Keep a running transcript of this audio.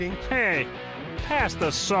Hey, pass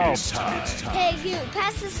the salt. It's time. Hey, you,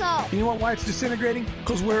 pass the salt. You know what, why it's disintegrating?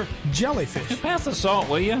 Because we're jellyfish. Pass the salt,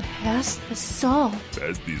 will you? Pass the salt.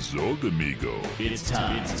 Pass the salt, amigo. It's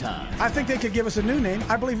time. I think they could give us a new name.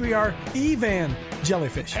 I believe we are Evan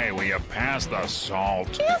jellyfish. Hey, will you pass the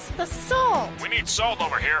salt? Pass the salt. We need salt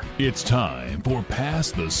over here. It's time for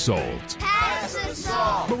Pass the Salt. Pass the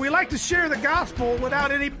salt. But we like to share the gospel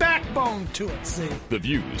without any backbone to it, see? The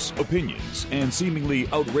views, opinions, and seemingly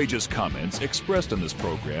outrageous comments expressed in this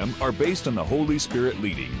program are based on the Holy Spirit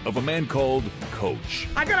leading of a man called Coach.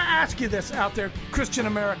 I gotta ask you this out there, Christian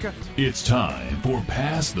America. It's time for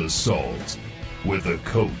Pass the Salt with the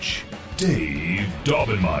Coach, Dave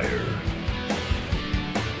Daubenmire.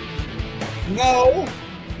 No,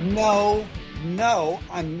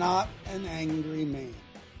 I'm not an angry man.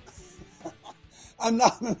 I'm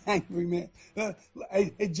not an angry man.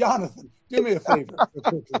 Hey, Jonathan, do me a favor.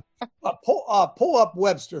 Pull up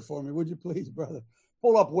Webster for me, would you please, brother?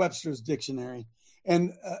 Pull up Webster's dictionary.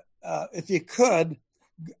 And if you could,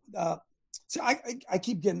 so I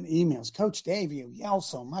keep getting emails. Coach Dave, you yell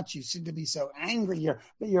so much. You seem to be so angry.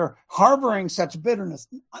 You're harboring such bitterness.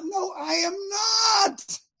 No, I am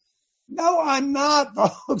not. No, I'm not,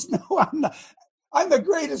 folks. No, I'm not. I'm the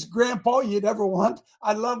greatest grandpa you'd ever want.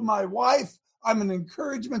 I love my wife. I'm an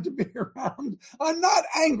encouragement to be around. I'm not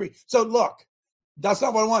angry. So look, that's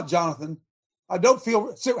not what I want, Jonathan. I don't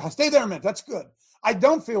feel, stay there a minute. That's good. I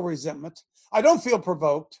don't feel resentment. I don't feel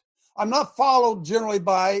provoked. I'm not followed generally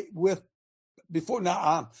I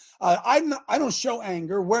don't show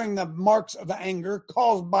anger, wearing the marks of anger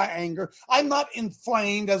caused by anger. I'm not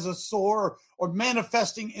inflamed as a sore or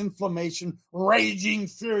manifesting inflammation, raging,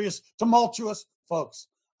 furious, tumultuous. Folks,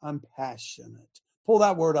 I'm passionate. Pull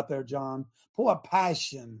that word up there, John. Pull up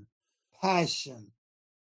passion. Passion.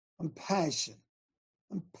 I'm passionate.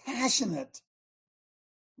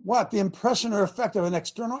 What? The impression or effect of an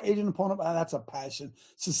external agent opponent? That's a passion.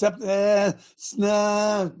 Susceptible?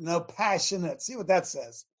 No, passionate. See what that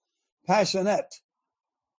says. Passionate.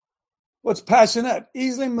 What's passionate?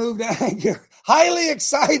 Easily moved to anger. Highly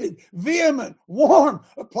excited. Vehement. Warm.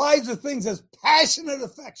 Applies to things as passionate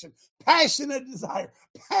affection. Passionate desire.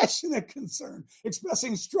 Passionate concern.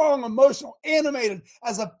 Expressing strong, emotional, animated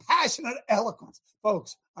as a passionate eloquence.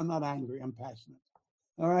 Folks, I'm not angry. I'm passionate.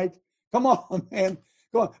 All right? Come on, man.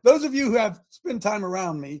 Go on. Those of you who have spent time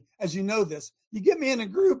around me, as you know this, you get me in a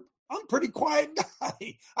group, I'm a pretty quiet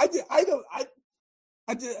guy.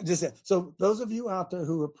 So those of you out there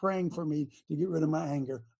who are praying for me to get rid of my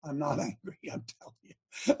anger, I'm not angry. I'm telling you,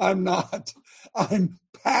 I'm not. I'm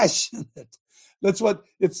passionate. That's what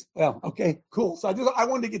it's. Well, okay, cool. So I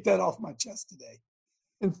wanted to get that off my chest today.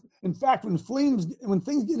 In fact, when things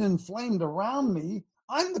get inflamed around me,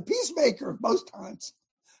 I'm the peacemaker most times.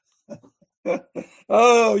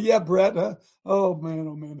 Oh, yeah, Brett. Huh? Oh,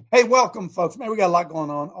 man. Hey, welcome, folks. Man, we got a lot going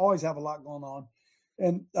on. Always have a lot going on.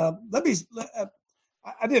 And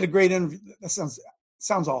I did a great interview. That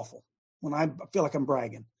sounds awful when I feel like I'm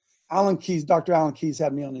bragging. Dr. Alan Keyes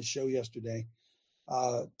had me on his show yesterday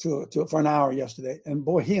for an hour yesterday. And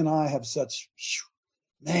boy, he and I have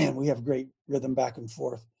we have great rhythm back and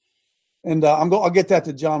forth. And I'll get that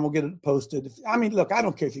to John. We'll get it posted. Look, I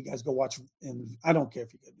don't care if you guys go watch. And I don't care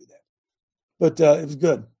if you go do that. But it was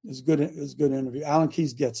good. It was a good interview. Alan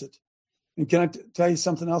Keyes gets it. And can I tell you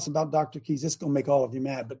something else about Dr. Keyes? This is going to make all of you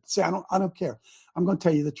mad. But see, I don't care. I'm going to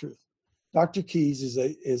tell you the truth. Dr. Keyes is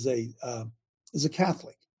a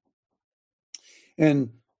Catholic.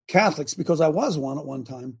 And Catholics, because I was one at one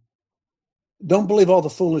time, don't believe all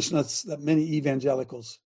the foolishness that many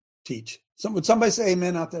evangelicals teach. Would somebody say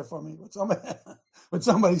amen out there for me? Would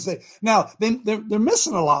somebody say? Now, they're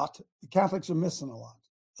missing a lot. The Catholics are missing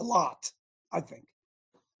a lot, I think.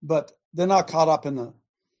 But they're not caught up in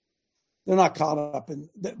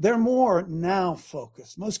they're more now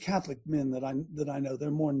focused. Most Catholic men that I know,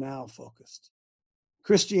 they're more now focused.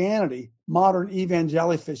 Christianity, modern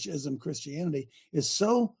evangelifishism Christianity is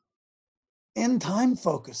so end time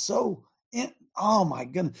focused. Oh my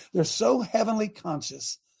goodness. They're so heavenly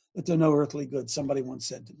conscious that they're no earthly good. Somebody once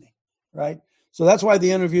said to me, right? So that's why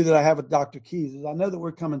the interview that I have with Dr. Keyes is I know that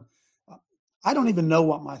we're coming. I don't even know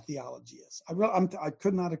what my theology is. I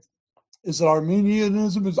could not. Is it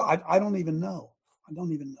Arminianism? I don't even know.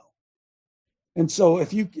 And so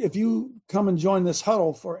if you come and join this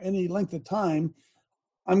huddle for any length of time,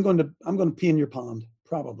 I'm going to pee in your pond.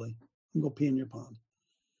 Probably I'm going to pee in your pond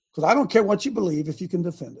because I don't care what you believe if you can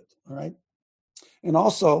defend it. All right. And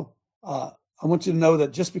also, I want you to know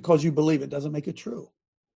that just because you believe it doesn't make it true.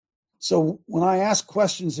 So when I ask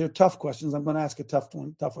questions here, tough questions, I'm going to ask a tough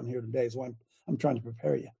one here today. So I'm trying to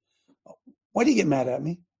prepare you. Why do you get mad at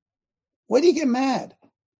me? Why do you get mad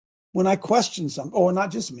when I question something? Or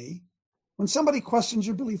not just me. When somebody questions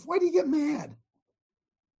your belief, why do you get mad?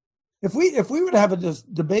 If we were to have a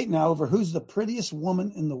debate now over who's the prettiest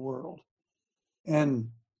woman in the world,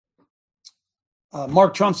 and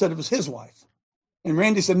Mark Trump said it was his wife, and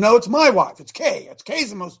Randy said, no, it's my wife. It's Kay.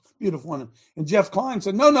 Kay's the most beautiful one. And Jeff Klein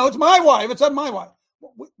said, no, it's my wife. It's not my wife.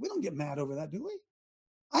 We don't get mad over that, do we?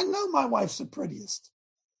 I know my wife's the prettiest.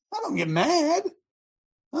 I don't get mad.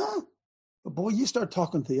 Huh? But boy, you start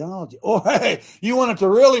talking theology. Or hey, you want it to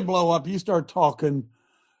really blow up, you start talking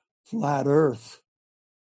flat earth.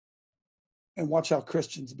 And watch how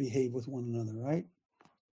Christians behave with one another, right?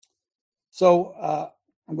 So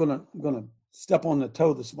I'm gonna step on the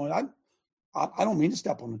toe this morning. I don't mean to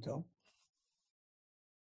step on the toe.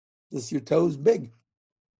 Your toe's big.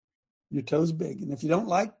 Your toe's big. And if you don't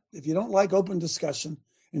like open discussion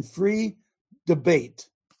and free debate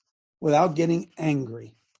without getting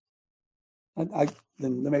angry,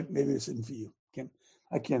 then maybe this isn't for you.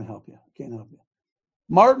 I can't help you.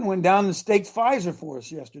 Martin went down and staked Pfizer for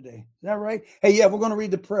us yesterday. Is that right? Hey, yeah, we're going to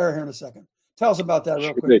read the prayer here in a second. Tell us about that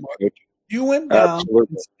real quick, Martin. You went down and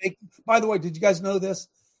staked. By the way, did you guys know this?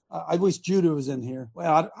 I wish Judah was in here.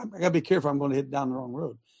 Well, I got to be careful. I'm going to hit down the wrong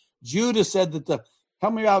road. Judah said that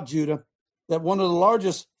help me out, Judah, that one of the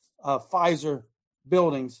largest Pfizer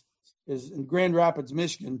buildings is in Grand Rapids,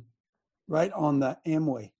 Michigan, right on the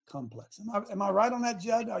Amway complex. Am I right on that,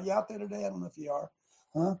 Judd? Are you out there today? I don't know if you are.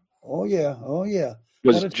 Huh? Oh, yeah.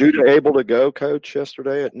 Was Judah able to go, Coach,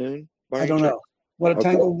 yesterday at noon? I don't know. What a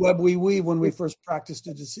tangled web we weave when we first practice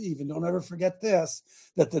to deceive. And don't ever forget this,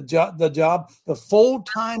 that the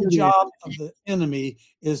full-time job of the enemy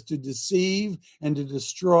is to deceive and to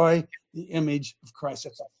destroy the image of Christ.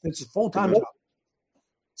 It's a full-time job.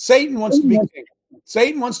 Satan wants to be king.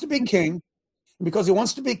 Satan wants to be king. And because he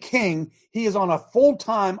wants to be king, he is on a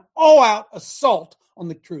full-time, all-out assault on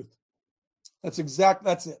the truth. That's it,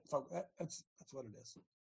 folks. That's what it is.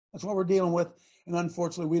 That's what we're dealing with. And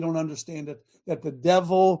unfortunately, we don't understand it, that the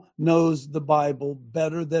devil knows the Bible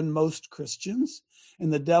better than most Christians,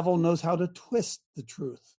 and the devil knows how to twist the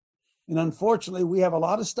truth. And unfortunately, we have a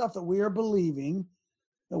lot of stuff that we are believing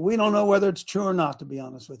that we don't know whether it's true or not, to be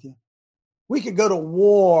honest with you. We could go to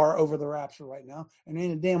war over the rapture right now, and there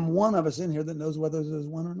ain't a damn one of us in here that knows whether there's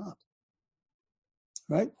one or not.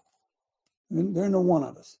 Right? And there ain't no one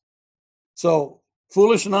of us. So,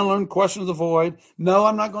 foolish and unlearned questions avoid. No,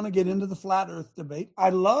 I'm not going to get into the flat earth debate. I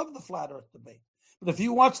love the flat earth debate. But if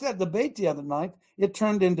you watched that debate the other night, it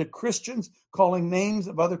turned into Christians calling names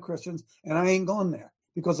of other Christians, and I ain't going there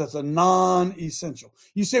because that's a non-essential.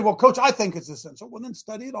 You say, well, Coach, I think it's essential. Well, then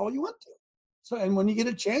study it all you want to. So, and when you get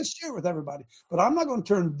a chance, share it with everybody. But I'm not going to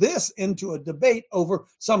turn this into a debate over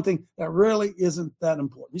something that really isn't that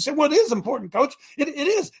important. You say, well, it is important, Coach. It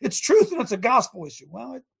is. It's truth, and it's a gospel issue.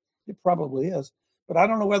 Well, it probably is. But I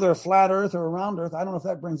don't know whether a flat earth or a round earth, I don't know if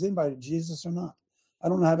that brings anybody to Jesus or not. I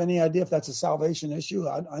don't have any idea if that's a salvation issue.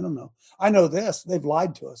 I don't know. I know this. They've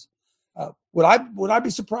lied to us. Would I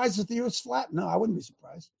be surprised if the earth's flat? No, I wouldn't be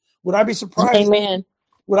surprised. Would I be surprised? Amen.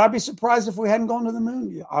 Would I be surprised if we hadn't gone to the moon?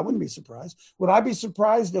 Yeah, I wouldn't be surprised. Would I be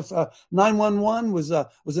surprised if 911 was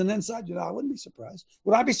an inside job? I wouldn't be surprised.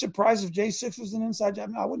 Would I be surprised if J6 was an inside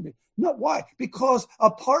job? No, I wouldn't be. No, why? Because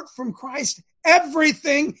apart from Christ,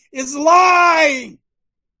 everything is lying.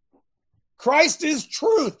 Christ is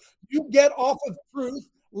truth. You get off of truth,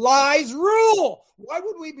 lies rule. Why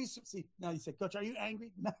would we be? See, now you say, Coach, are you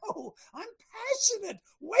angry? No, I'm passionate.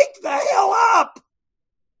 Wake the hell up.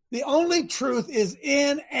 The only truth is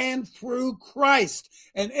in and through Christ.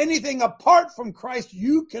 And anything apart from Christ,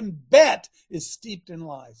 you can bet, is steeped in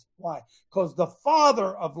lies. Why? Because the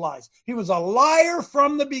father of lies. He was a liar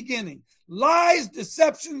from the beginning. Lies,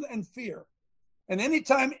 deception, and fear. And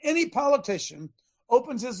anytime any politician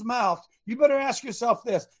opens his mouth, you better ask yourself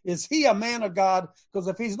this. Is he a man of God? Because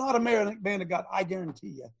if he's not a man of God, I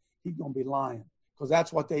guarantee you, he's going to be lying. Because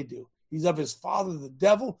that's what they do. He's of his father, the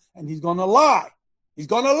devil, and he's going to lie. He's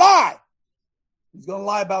going to lie. He's going to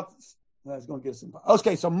lie about this. That's going to get us in.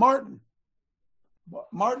 Okay, so Martin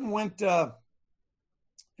went and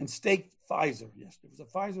staked Pfizer yesterday. Was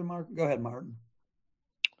it Pfizer, Martin? Go ahead, Martin.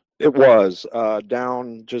 It was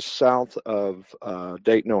down just south of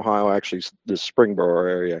Dayton, Ohio, actually the Springboro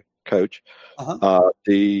area, Coach.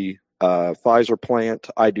 The Pfizer plant,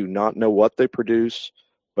 I do not know what they produce,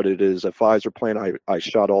 but it is a Pfizer plant. I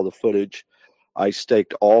shot all the footage. I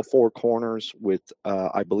staked all four corners with,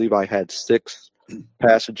 I believe I had 6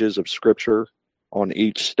 passages of scripture on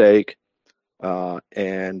each stake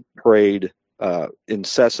and prayed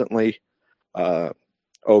incessantly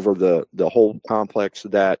over the whole complex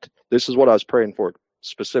that this is what I was praying for,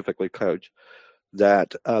 specifically, Coach,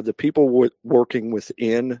 that the people working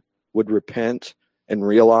within would repent and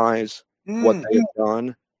realize what they have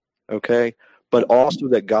done, okay? But also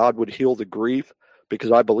that God would heal the grief,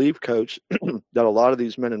 because I believe, Coach, that a lot of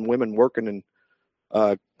these men and women working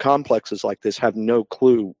in complexes like this have no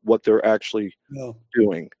clue what they're actually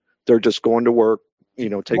doing. They're just going to work,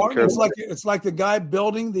 taking Martin, care of it's like the guy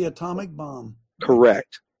building the atomic bomb.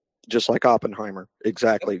 Correct. Just like Oppenheimer.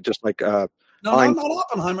 Exactly. Just like No, not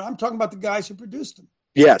Oppenheimer. I'm talking about the guys who produced them.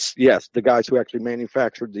 Yes, the guys who actually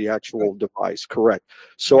manufactured the actual device. Correct.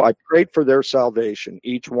 So I prayed for their salvation,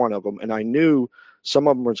 each one of them, and I knew some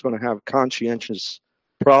of them was going to have conscientious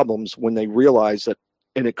problems when they realized that,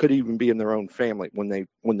 and it could even be in their own family. When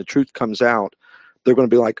the truth comes out, they're going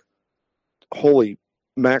to be like, holy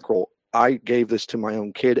mackerel, I gave this to my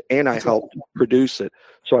own kid and I helped produce it.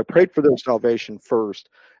 So I prayed for their salvation first.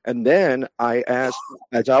 And then I asked,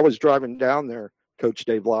 as I was driving down there, Coach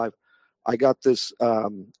Dave Live, I got this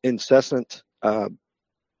incessant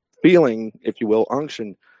feeling, if you will,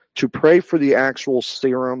 unction, to pray for the actual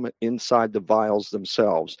serum inside the vials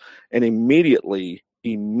themselves. And immediately,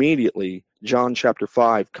 John chapter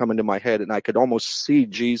 5 come into my head, and I could almost see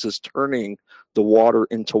Jesus turning the water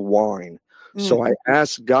into wine. So I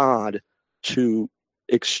asked God to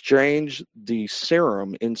exchange the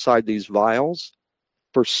serum inside these vials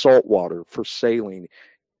for salt water, for saline,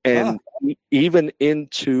 and even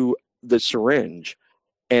into the syringe.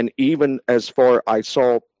 And even as far I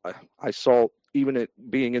saw even it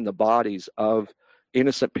being in the bodies of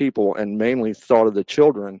innocent people, and mainly thought of the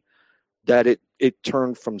children, that it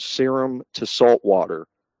turned from serum to salt water,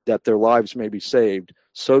 that their lives may be saved,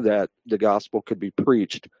 so that the gospel could be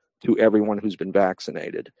preached to everyone who's been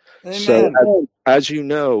vaccinated. Amen. So as you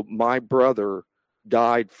know, my brother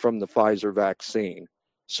died from the Pfizer vaccine.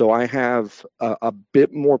 So I have a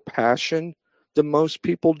bit more passion than most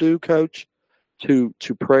people do, Coach, to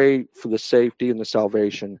pray for the safety and the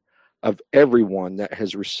salvation of everyone that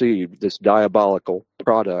has received this diabolical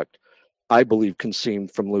product, I believe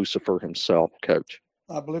conceived from Lucifer himself, Coach.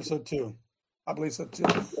 I believe so too.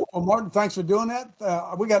 Well, Martin, thanks for doing that.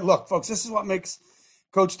 Look, folks, this is what makes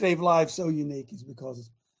Coach Dave Live so unique, is because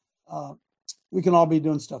we can all be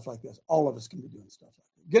doing stuff like this. All of us can be doing stuff like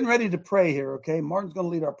this. Getting ready to pray here, okay? Martin's going to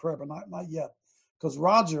lead our prayer, but not yet. Because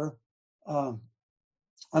Roger,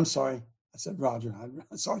 I'm sorry, I said Roger.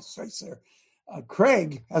 I'm sorry, sir.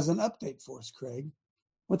 Craig has an update for us, Craig.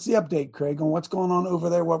 What's the update, Craig, on what's going on over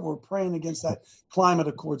there, what we're praying against that climate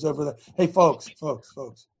accords over there? Hey, folks,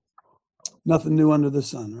 nothing new under the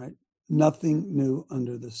sun, right? Nothing new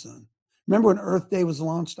under the sun. Remember when Earth Day was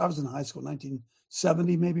launched? I was in high school,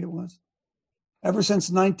 1970, maybe it was. Ever since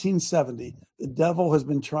 1970, the devil has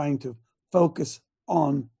been trying to focus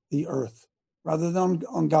on the earth rather than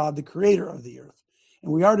on God, the creator of the earth.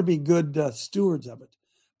 And we are to be good stewards of it.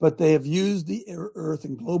 But they have used the earth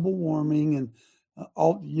and global warming and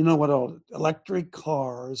all electric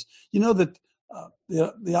cars. You know that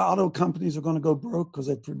the auto companies are going to go broke because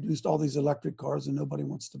they've produced all these electric cars and nobody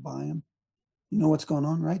wants to buy them. You know what's going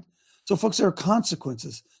on, right? So, folks, there are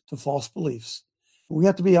consequences to false beliefs. We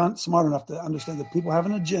have to be smart enough to understand that people have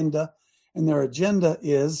an agenda, and their agenda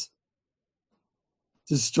is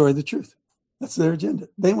to destroy the truth. That's their agenda.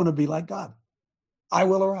 They want to be like God. I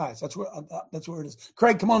will arise. That's where it is.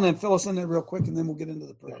 Craig, come on in, fill us in there real quick, and then we'll get into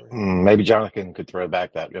the prayer. Maybe Jonathan could throw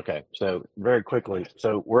back that. Okay, so very quickly.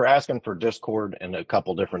 So we're asking for discord and a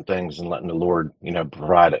couple different things and letting the Lord,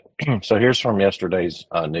 provide it. So here's from yesterday's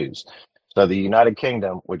news. So the United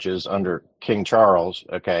Kingdom, which is under King Charles,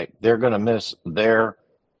 okay, they're going to miss their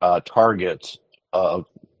targets of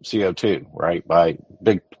CO2, right, by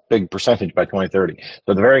big percentage by 2030.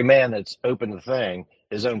 So the very man that's opened the thing,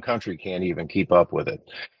 his own country can't even keep up with it.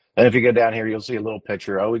 And if you go down here, you'll see a little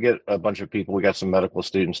picture. We get a bunch of people. We got some medical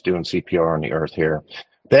students doing CPR on the earth here.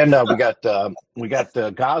 Then we got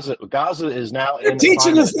Gaza. Gaza is now They're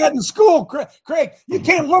teaching us that in school, Craig. You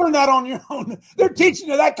can't learn that on your own. They're teaching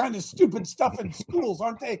you that kind of stupid stuff in schools,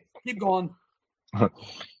 aren't they? Keep going.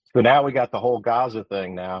 So now we got the whole Gaza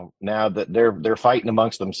thing. Now that they're fighting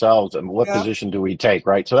amongst themselves, and what position do we take,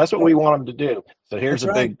 right? So that's what we want them to do. So here's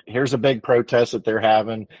a big protest that they're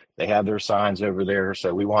having. They have their signs over there.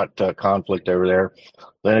 So we want conflict over there.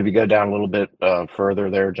 Then if you go down a little bit further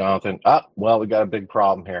there, Jonathan, we got a big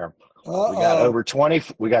problem here.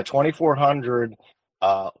 We got 2,400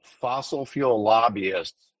 fossil fuel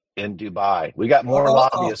lobbyists in Dubai. We got more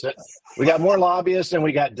lobbyists. We got more lobbyists, and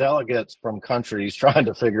we got delegates from countries trying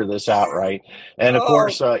to figure this out, right? And of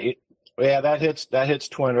course, that hits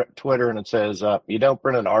Twitter, and it says you don't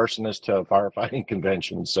bring an arsonist to a firefighting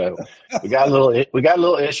convention. So we got a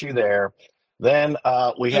little issue there. Then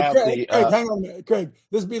we have Craig, hang on a minute. Craig,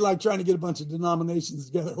 this would be like trying to get a bunch of denominations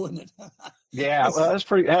together, wouldn't it? yeah, well,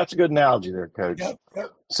 that's a good analogy there, Coach. Yep.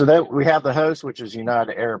 So then we have the host, which is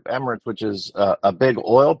United Arab Emirates, which is a big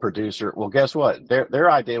oil producer. Well, guess what?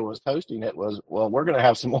 Their idea was hosting it was, well, we're going to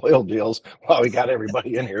have some oil deals while we got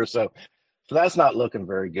everybody in here. So that's not looking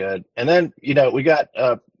very good. And then, we got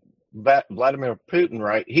Vladimir Putin,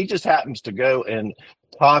 right? He just happens to go and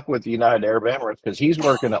talk with the United Arab Emirates because he's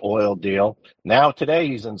working an oil deal. Now, today,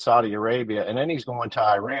 he's in Saudi Arabia, and then he's going to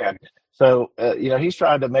Iran. So, he's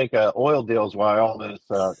trying to make oil deals while all this,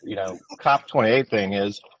 COP28 thing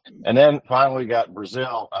is. And then finally we got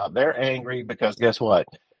Brazil. They're angry because guess what?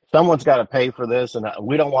 Someone's got to pay for this, and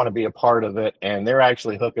we don't want to be a part of it. And they're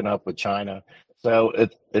actually hooking up with China. So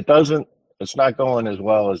it's not going as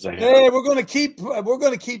well as they have. Hey, we're going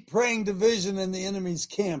to keep praying division in the enemy's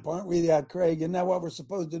camp, aren't we, Craig? Isn't that what we're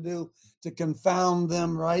supposed to do to confound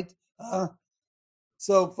them, right?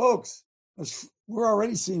 So, folks, we're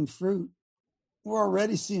already seeing fruit. But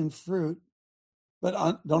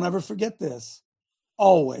don't ever forget this.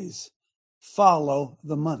 Always follow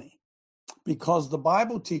the money, because the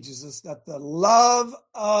Bible teaches us that the love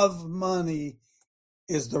of money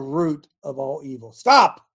is the root of all evil.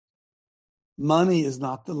 Stop. Money is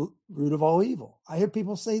not the root of all evil. I hear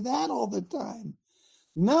people say that all the time.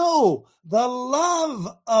 No, the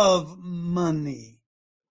love of money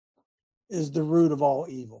is the root of all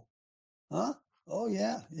evil. Huh? Oh,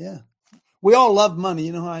 yeah. We all love money.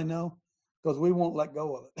 You know how I know? Because we won't let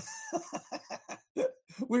go of it.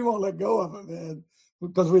 We won't let go of it, man,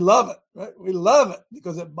 because we love it, right? We love it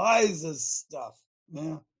because it buys us stuff.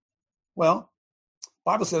 Yeah. Well,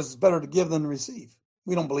 Bible says it's better to give than to receive.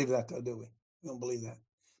 We don't believe that, though, do we? We don't believe that.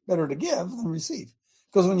 Better to give than receive.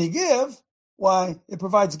 Because when you give, why, it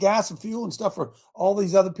provides gas and fuel and stuff for all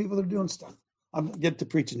these other people that are doing stuff. I'm going to get to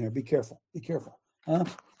preaching here. Be careful. Huh?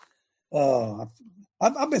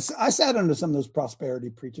 I sat under some of those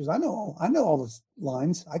prosperity preachers. I know all those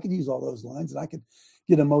lines. I could use all those lines, and I could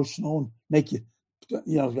get emotional and make you, I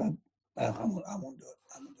won't do it.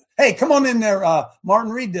 Hey, come on in there,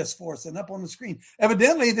 Martin. Read this for us and up on the screen.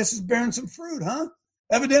 Evidently, this is bearing some fruit, huh?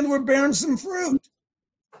 Evidently, we're bearing some fruit.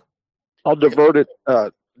 I'll divert it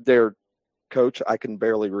there, Coach. I can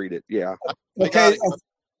barely read it. Yeah. Okay.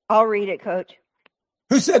 I'll read it, Coach.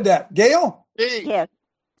 Who said that? Gail? Yes.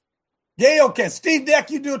 Gail, okay. Steve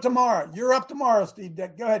Deck, you do it tomorrow. You're up tomorrow, Steve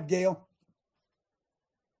Deck. Go ahead, Gail.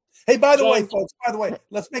 Hey, by the way, folks,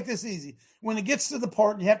 let's make this easy. When it gets to the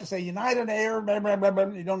part and you have to say United Air, blah, blah, blah, blah,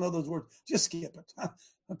 you don't know those words, just skip it.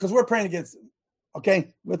 Because we're praying against it.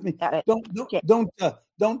 Okay, with me?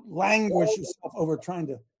 Don't languish yourself over trying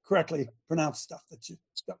to correctly pronounce stuff that you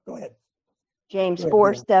go ahead. James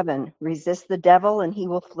 4:7. Resist the devil and he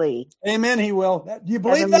will flee. Amen, he will. Do you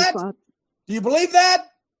believe that? Do you believe that?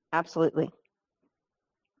 Absolutely.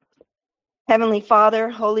 Heavenly Father,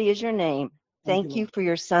 holy is your name. Thank you for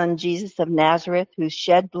your Son, Jesus of Nazareth, whose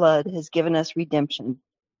shed blood has given us redemption.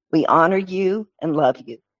 We honor you and love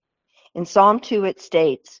you. In Psalm 2, it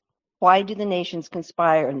states, "Why do the nations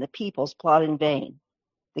conspire and the peoples plot in vain?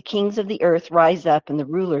 The kings of the earth rise up and the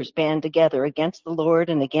rulers band together against the Lord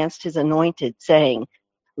and against his anointed, saying,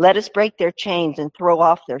 let us break their chains and throw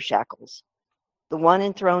off their shackles. The one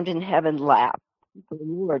enthroned in heaven laughs. The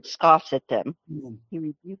Lord scoffs at them. He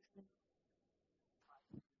rebukes them.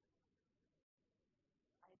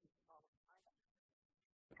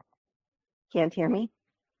 Can't hear me?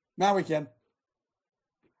 Now we can.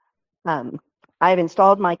 I have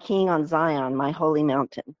installed my king on Zion, my holy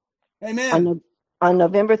mountain. Amen. On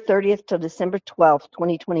November 30th to December 12th,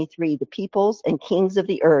 2023, the peoples and kings of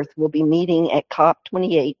the earth will be meeting at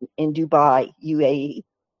COP28 in Dubai, UAE.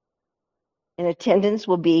 In attendance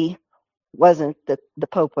the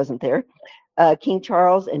Pope wasn't there, King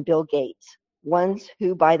Charles and Bill Gates, ones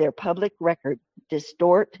who by their public record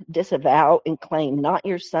distort, disavow, and claim not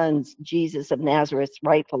your son's Jesus of Nazareth's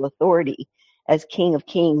rightful authority as King of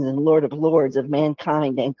Kings and Lord of Lords of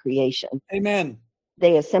mankind and creation. Amen.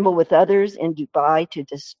 They assemble with others in Dubai to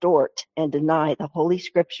distort and deny the Holy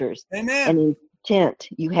Scriptures and intent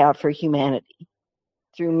you have for humanity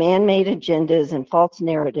through man-made agendas and false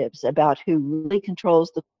narratives about who really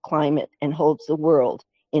controls the climate and holds the world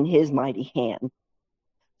in his mighty hand.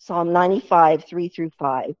 Psalm 95,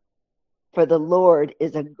 3-5. For the Lord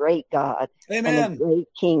is a great God and a great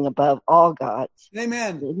King above all gods.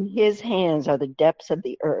 Amen. In his hands are the depths of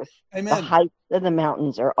the earth. Amen. The heights of the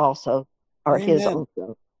mountains are his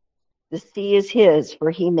also. The sea is his, for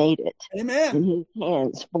he made it. Amen. And his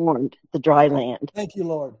hands formed the dry land. Thank you,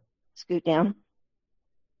 Lord. Scoot down.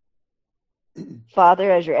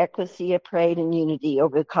 Father, as your ecclesia prayed in unity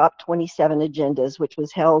over the COP27 agendas, which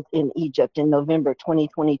was held in Egypt in November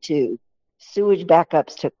 2022, sewage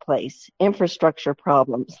backups took place, infrastructure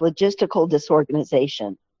problems, logistical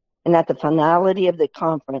disorganization, and at the finality of the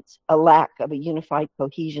conference, a lack of a unified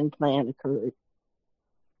cohesion plan occurred.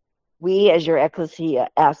 We, as your ecclesia,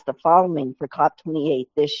 ask the following for COP28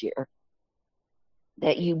 this year: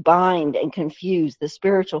 that you bind and confuse the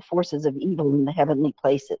spiritual forces of evil in the heavenly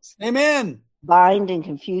places. Amen. Bind and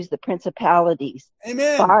confuse the principalities.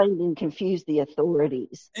 Amen. Bind and confuse the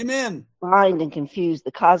authorities. Amen. Bind and confuse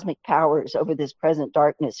the cosmic powers over this present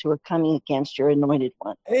darkness who are coming against your anointed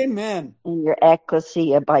one. Amen. And your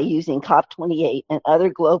ecclesia by using COP28 and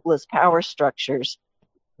other globalist power structures,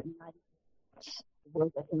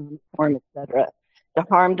 World Economic Forum, etc., to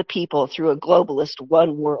harm the people through a globalist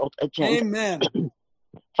one world agenda. Amen.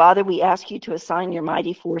 Father, we ask you to assign your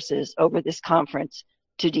mighty forces over this conference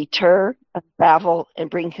to deter, unravel, and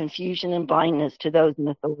bring confusion and blindness to those in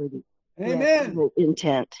authority. Amen.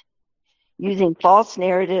 Intent, using false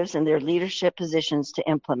narratives and their leadership positions to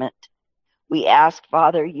implement. We ask,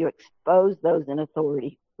 Father, you expose those in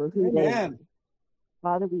authority for who they are.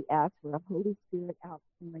 Father, we ask for a Holy Spirit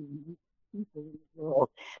outpouring people in the world,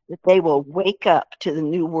 that they will wake up to the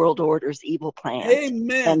New World Order's evil plans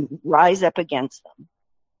and rise up against them.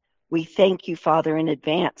 We thank you, Father, in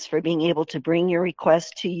advance for being able to bring your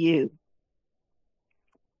request to you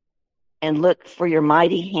and look for your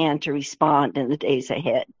mighty hand to respond in the days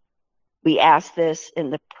ahead. We ask this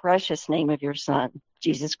in the precious name of your Son,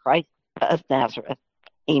 Jesus Christ of Nazareth.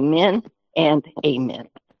 Amen and amen.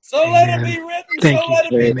 So let it be written. Thank so you. let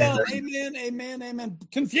it be Amen. done. Amen, amen, amen.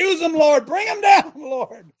 Confuse them, Lord. Bring them down,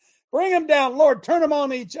 Lord. Bring them down, Lord. Turn them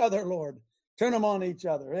on each other, Lord. Turn them on each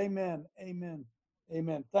other. Amen, amen,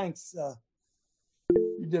 amen. Thanks.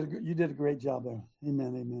 You did a great job there.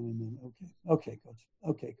 Amen, amen, amen. Okay, Coach.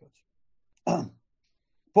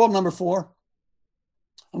 Point number 4.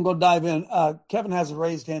 I'm going to dive in. Kevin has a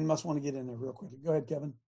raised hand. Must want to get in there real quick. Go ahead,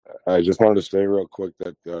 Kevin. I just wanted to say real quick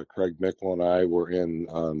that Craig Mickle and I were in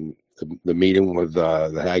the meeting with the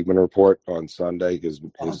Hagman Report on Sunday, his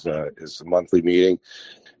monthly meeting,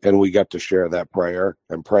 and we got to share that prayer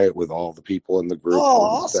and pray it with all the people in the group. Oh,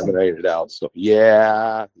 and awesome. Disseminate it out. So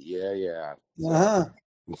yeah. So,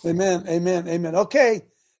 Amen, amen, amen. Okay,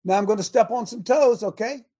 now I'm going to step on some toes.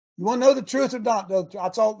 Okay, you want to know the truth or not?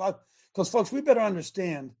 That's all. Because folks, we better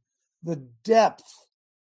understand the depth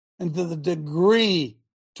and the degree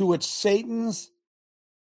to which Satan's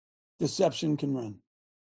deception can run.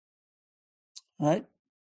 All right?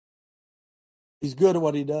 He's good at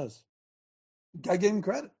what he does. I give him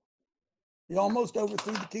credit. He almost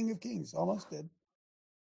overthrew the King of Kings. Almost did.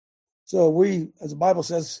 So we, as the Bible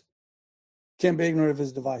says, can't be ignorant of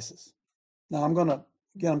his devices. Now I'm going to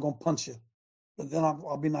punch you, but then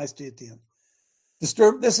I'll be nice to you at the end. This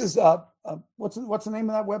is what's the name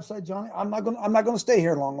of that website, Johnny? I'm not going to stay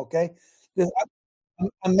here long, okay?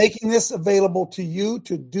 I'm making this available to you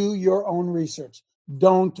to do your own research.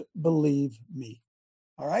 Don't believe me.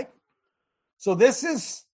 All right? So this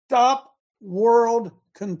is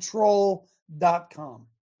stopworldcontrol.com.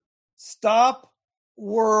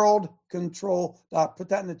 Stopworldcontrol. Put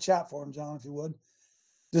that in the chat for him, John, if you would.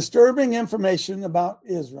 Disturbing information about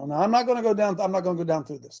Israel. Now, I'm not going to go down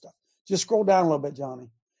through this stuff. Just scroll down a little bit, Johnny.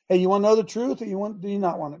 Hey, you want to know the truth, or do you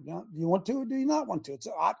not want it? Do you want to, or do you not want to?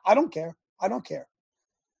 I don't care. I don't care.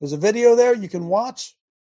 There's a video there you can watch.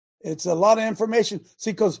 It's a lot of information.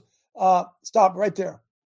 See, because stop right there.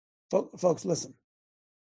 Folks, listen.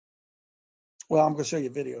 Well, I'm going to show you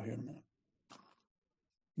a video here in a minute.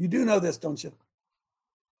 You do know this, don't you?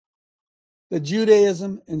 That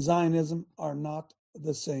Judaism and Zionism are not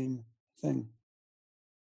the same thing.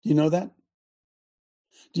 Do you know that?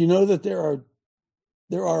 Do you know that there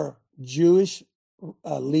are Jewish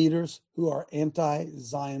leaders who are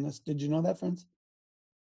anti-Zionist? Did you know that, friends?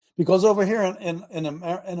 Because over here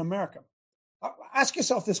in America, ask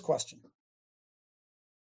yourself this question.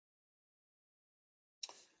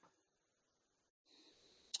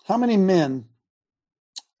 How many men,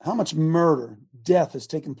 how much murder, death has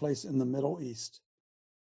taken place in the Middle East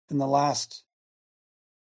in the last,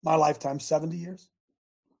 my lifetime, 70 years?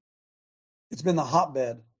 It's been the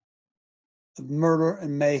hotbed of murder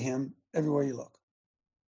and mayhem everywhere you look.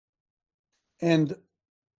 And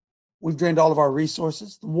we've drained all of our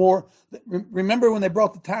resources. The war, remember when they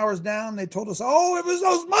brought the towers down, they told us, oh, it was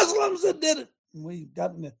those Muslims that did it. And we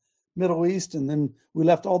got in the Middle East, and then we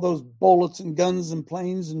left all those bullets and guns and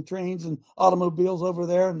planes and trains and automobiles over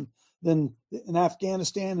there, and then in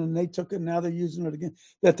Afghanistan, and they took it, and now they're using it again.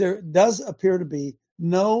 That there does appear to be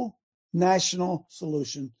no national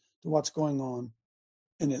solution to what's going on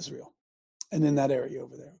in Israel and in that area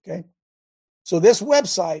over there, okay? So this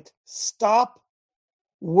website,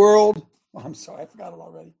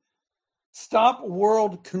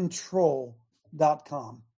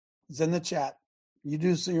 stopworldcontrol.com. It's in the chat. You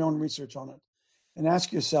do your own research on it and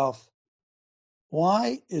ask yourself,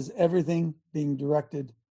 why is everything being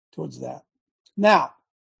directed towards that? Now,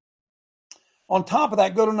 on top of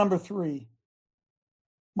that, go to number 3.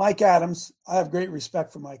 Mike Adams. I have great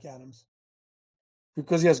respect for Mike Adams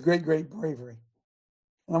because he has great bravery.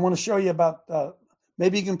 And I want to show you about,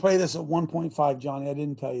 maybe you can play this at 1.5, Johnny. I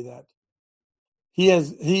didn't tell you that. He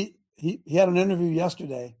had an interview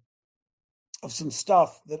yesterday of some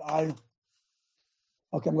stuff that I'm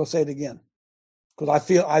going to say it again because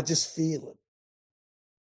I just feel it.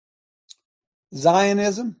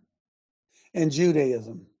 Zionism and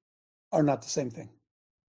Judaism are not the same thing.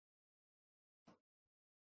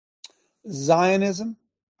 Zionism,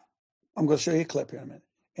 I'm going to show you a clip here in a minute,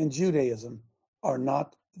 and Judaism are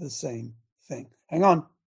not the same thing. Hang on.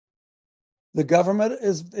 The government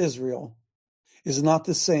of Israel is not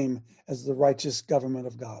the same as the righteous government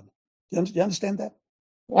of God. You understand that?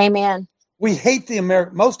 Amen. We hate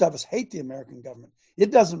most of us hate the American government.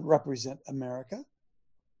 It doesn't represent America.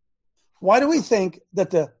 Why do we think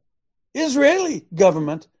that the Israeli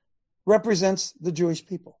government represents the Jewish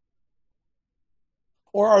people?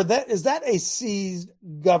 Or is that a seized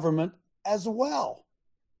government as well?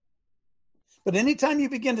 But anytime you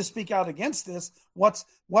begin to speak out against this, what's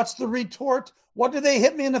the retort? What do they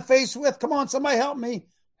hit me in the face with? Come on, somebody help me.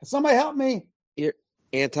 Somebody help me. You're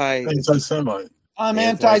anti-Semite. I'm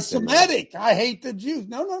anti-Semitic. I hate the Jews.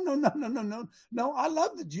 No. No, I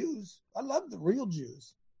love the Jews. I love the real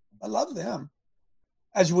Jews. I love them,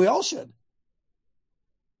 as we all should,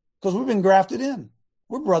 because we've been grafted in.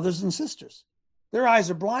 We're brothers and sisters. Their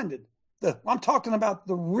eyes are blinded. I'm talking about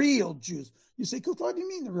the real Jews. You say, what do you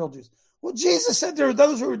mean the real Jews? Well, Jesus said there are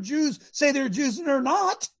those who are Jews, say they're Jews and they're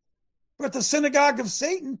not. We're at the synagogue of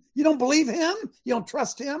Satan. You don't believe him? You don't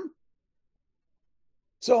trust him?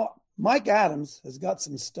 So Mike Adams has got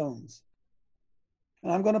some stones.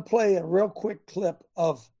 And I'm going to play a real quick clip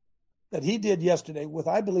that he did yesterday with,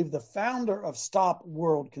 I believe, the founder of Stop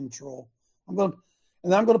World Control. I'm going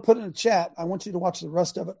to put it in the chat. I want you to watch the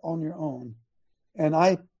rest of it on your own. And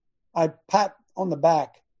I pat on the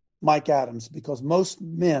back Mike Adams because most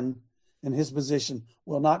men in his position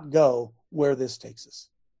will not go where this takes us.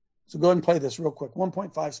 So go ahead and play this real quick,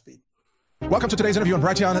 1.5 speed. Welcome to today's interview on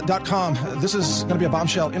Brighteon.com. This is going to be a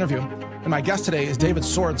bombshell interview. And my guest today is David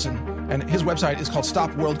Sorensen, and his website is called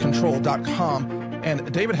StopWorldControl.com.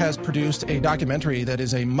 And David has produced a documentary that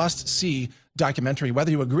is a must-see documentary,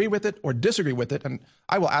 whether you agree with it or disagree with it. And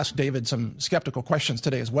I will ask David some skeptical questions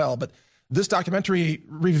today as well. But this documentary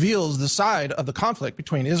reveals the side of the conflict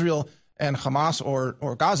between Israel and Hamas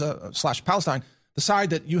or Gaza/Palestine, the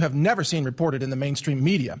side that you have never seen reported in the mainstream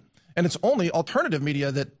media. And it's only alternative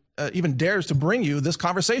media that even dares to bring you this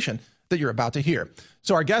conversation that you're about to hear.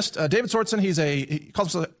 So our guest, David Sorensen, he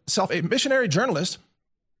calls himself a missionary journalist.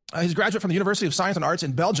 He's a graduate from the University of Science and Arts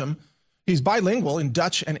in Belgium. He's bilingual in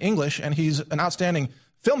Dutch and English, and he's an outstanding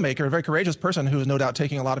filmmaker, a very courageous person who is no doubt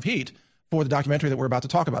taking a lot of heat for the documentary that we're about to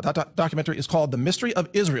talk about. That documentary is called The Mystery of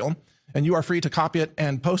Israel, and you are free to copy it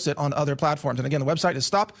and post it on other platforms. And again, the website is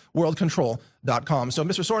stopworldcontrol.com. So,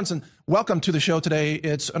 Mr. Sorensen, welcome to the show today.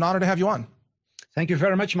 It's an honor to have you on. Thank you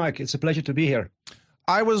very much, Mike. It's a pleasure to be here.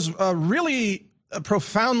 I was really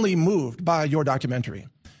profoundly moved by your documentary.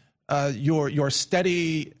 Your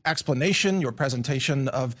steady explanation, your presentation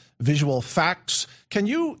of visual facts. Can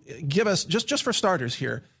you give us, just for starters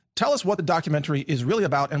here, tell us what the documentary is really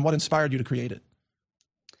about and what inspired you to create it?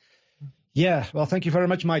 Yeah, well, thank you very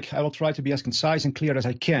much, Mike. I will try to be as concise and clear as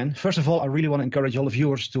I can. First of all, I really want to encourage all the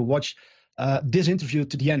viewers to watch this interview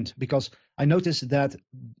to the end, because I noticed that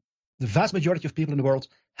the vast majority of people in the world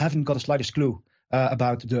haven't got the slightest clue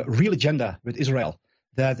about the real agenda with Israel,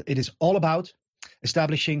 that it is all about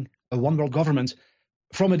establishing a one world government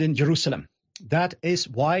from within Jerusalem. That is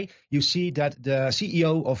why you see that the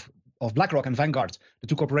CEO of BlackRock and Vanguard, the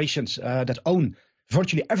two corporations that own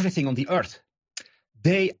virtually everything on the earth,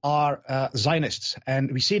 they are Zionists.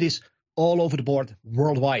 And we see this all over the board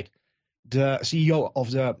worldwide. The CEO of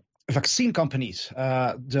the vaccine companies,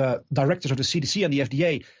 the directors of the CDC and the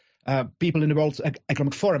FDA, people in the World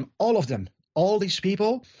Economic Forum, all of them, all these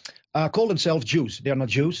people call themselves Jews. They are not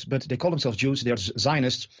Jews, but they call themselves Jews. They are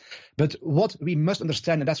Zionists. But what we must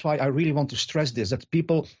understand, and that's why I really want to stress this, that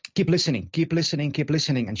people keep listening,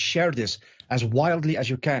 and share this as wildly as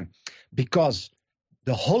you can. Because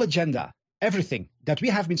the whole agenda, everything that we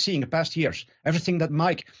have been seeing the past years, everything that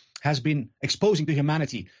Mike has been exposing to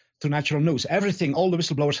humanity to natural news. Everything, all the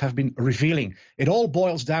whistleblowers have been revealing. It all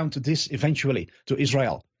boils down to this eventually, to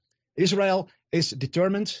Israel. Israel is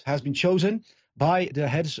determined, has been chosen by the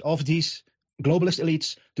heads of these globalist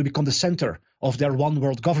elites to become the center of their one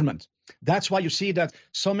world government. That's why you see that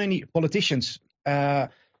so many politicians,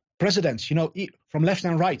 presidents, from left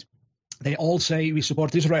and right, they all say we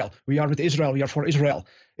support Israel. We are with Israel. We are for Israel.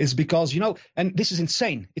 It's because, and this is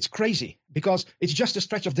insane. It's crazy because it's just a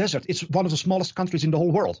stretch of desert. It's one of the smallest countries in the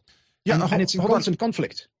whole world. Yeah, and it's in constant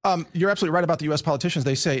conflict. You're absolutely right about the U.S. politicians.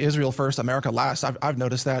 They say Israel first, America last. I've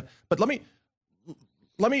noticed that. But let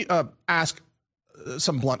me ask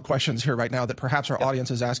some blunt questions here right now that perhaps our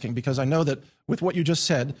audience is asking, because I know that with what you just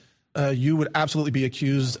said, you would absolutely be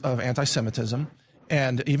accused of anti-Semitism.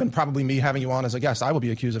 And even probably me having you on as a guest, I will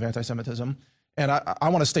be accused of anti-Semitism. And I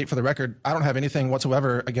want to state for the record, I don't have anything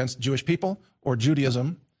whatsoever against Jewish people or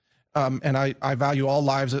Judaism. And I value all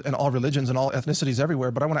lives and all religions and all ethnicities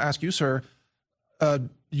everywhere. But I want to ask you, sir,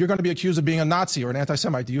 you're going to be accused of being a Nazi or an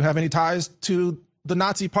anti-Semite. Do you have any ties to the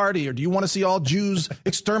Nazi party, or do you want to see all Jews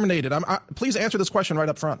exterminated? Please answer this question right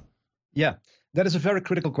up front. Yeah, that is a very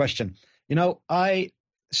critical question. I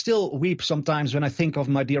still weep sometimes when I think of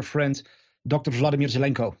my dear friend, Dr. Vladimir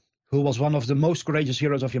Zelenko, who was one of the most courageous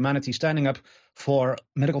heroes of humanity, standing up for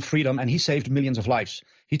medical freedom, and he saved millions of lives.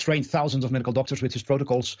 He trained thousands of medical doctors with his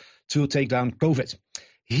protocols to take down COVID.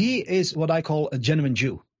 He is what I call a genuine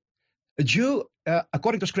Jew. A Jew,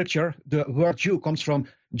 according to Scripture, the word Jew comes from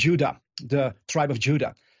Judah, the tribe of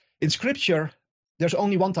Judah. In Scripture, there's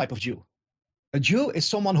only one type of Jew. A Jew is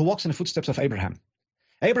someone who walks in the footsteps of Abraham.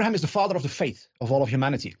 Abraham is the father of the faith of all of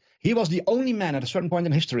humanity. He was the only man at a certain point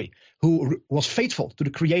in history who was faithful to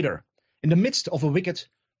the Creator in the midst of a wicked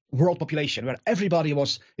world population where everybody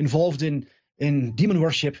was involved in demon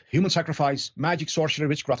worship, human sacrifice, magic, sorcery,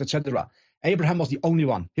 witchcraft, etc. Abraham was the only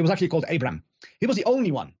one. He was actually called Abram. He was the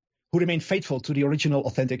only one who remained faithful to the original,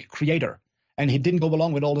 authentic Creator. And he didn't go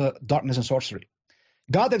along with all the darkness and sorcery.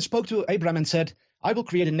 God then spoke to Abraham and said, I will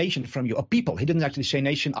create a nation from you, a people. He didn't actually say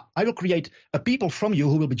nation. I will create a people from you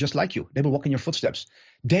who will be just like you. They will walk in your footsteps.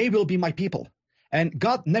 They will be my people. And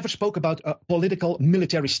God never spoke about a political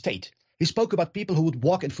military state. He spoke about people who would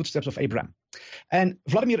walk in footsteps of Abraham. And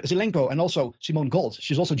Vladimir Zelenko and also Simone Gold,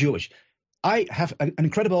 she's also Jewish. I have an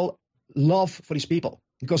incredible love for these people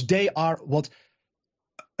because they are what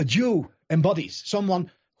a Jew embodies,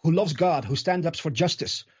 someone who loves God, who stands up for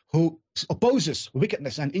justice, who opposes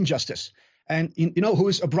wickedness and injustice, and who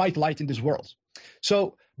is a bright light in this world.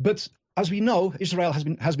 So, but as we know, Israel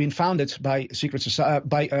has been founded by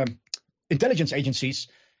intelligence agencies,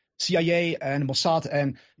 CIA and Mossad,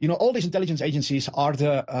 and all these intelligence agencies are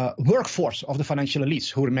the workforce of the financial elites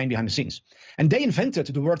who remain behind the scenes, and they invented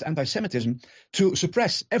the word anti-Semitism to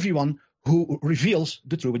suppress everyone who reveals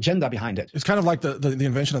the true agenda behind it. It's kind of like the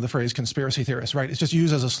invention of the phrase conspiracy theorist, right? It's just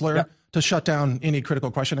used as a slur to shut down any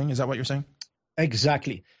critical questioning. Is that what you're saying?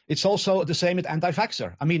 Exactly. It's also the same with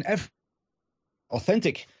anti-vaxxer. I mean, every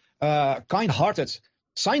authentic, kind-hearted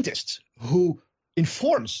scientist who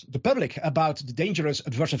informs the public about the dangerous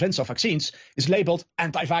adverse events of vaccines is labeled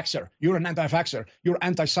anti-vaxxer. You're an anti-vaxxer. You're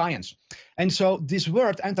anti-science. And so this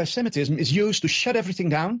word anti-Semitism is used to shut everything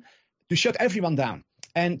down, to shut everyone down,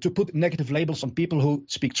 and to put negative labels on people who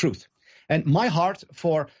speak truth. And my heart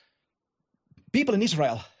for people in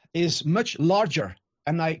Israel is much larger,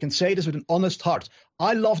 and I can say this with an honest heart.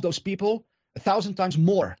 I love those people 1,000 times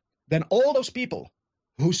more than all those people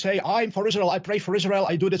who say, I'm for Israel, I pray for Israel,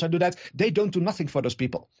 I do this, I do that. They don't do nothing for those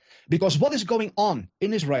people. Because what is going on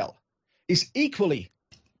in Israel is equally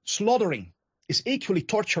slaughtering, is equally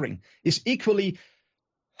torturing, is equally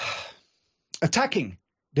attacking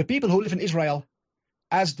the people who live in Israel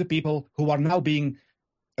as the people who are now being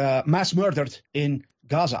mass murdered in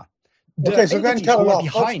Gaza. Okay, so go ahead and cut it off.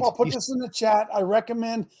 First of all, put this in the chat. I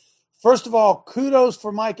recommend, first of all, kudos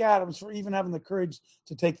for Mike Adams for even having the courage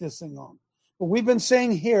to take this thing on. But we've been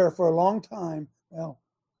saying here for a long time,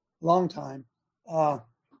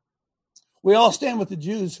 we all stand with the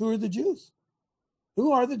Jews. Who are the Jews?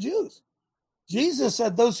 Who are the Jews? Jesus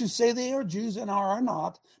said those who say they are Jews and are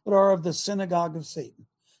not, but are of the synagogue of Satan.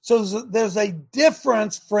 So there's a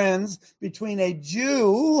difference, friends, between a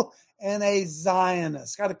Jew and a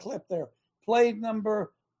Zionist. Got a clip there. Play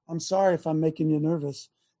number, I'm sorry if I'm making you nervous.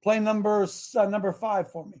 Play number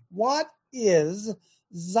 5 for me. What is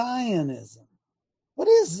Zionism? What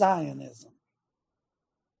is Zionism?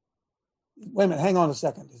 Wait a minute, hang on a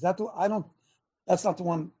second. Is that that's not the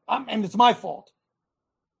one, and it's my fault.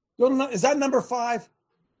 Is that number 5?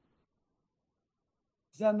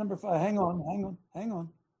 Is that number 5? Hang on.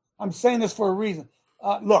 I'm saying this for a reason.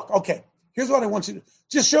 Look, okay. here's what I want you to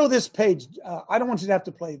just show this page. I don't want you to have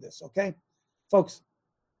to play this, okay? Folks,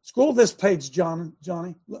 scroll this page,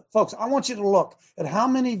 Johnny. Look, folks, I want you to look at how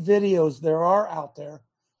many videos there are out there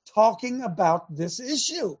talking about this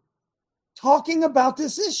issue.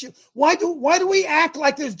 Why do we act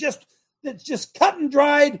like it's just cut and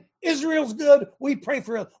dried? Israel's good. We pray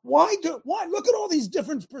for it. Why? Look at all these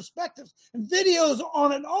different perspectives and videos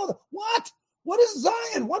on it. What is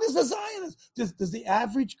Zion? What is a Zionist? Does the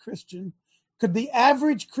average Christian, could the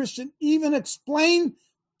average Christian even explain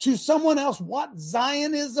to someone else what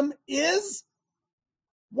Zionism is?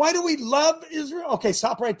 Why do we love Israel? Okay,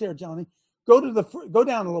 stop right there, Johnny. Go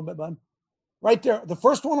down a little bit, bud. Right there, the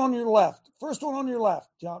first one on your left.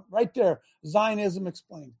 John, right there. Zionism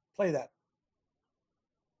explained. Play that.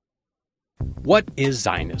 What is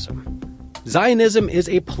Zionism? Zionism is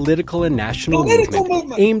a political and national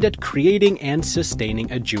movement aimed at creating and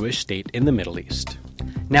sustaining a Jewish state in the Middle East.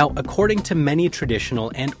 Now, according to many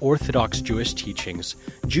traditional and Orthodox Jewish teachings,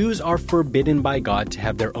 Jews are forbidden by God to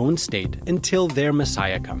have their own state until their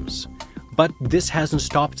Messiah comes. But this hasn't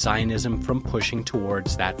stopped Zionism from pushing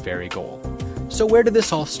towards that very goal. So where did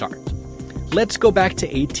this all start? Let's go back to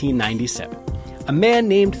 1897. A man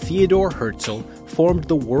named Theodor Herzl formed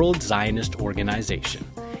the World Zionist Organization.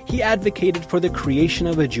 He advocated for the creation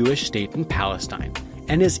of a Jewish state in Palestine,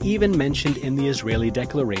 and is even mentioned in the Israeli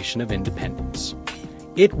Declaration of Independence.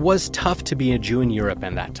 It was tough to be a Jew in Europe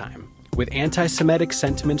at that time, with anti-Semitic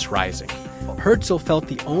sentiments rising. Herzl felt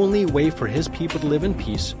the only way for his people to live in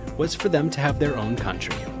peace was for them to have their own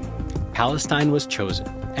country. Palestine was chosen,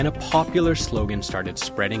 and a popular slogan started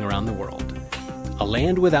spreading around the world: a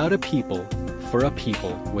land without a people, for a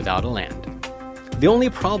people without a land. The only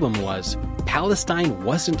problem was, Palestine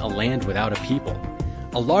wasn't a land without a people.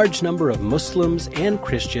 A large number of Muslims and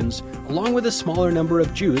Christians, along with a smaller number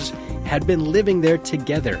of Jews, had been living there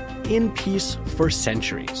together in peace for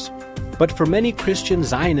centuries. But for many Christian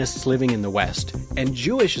Zionists living in the West and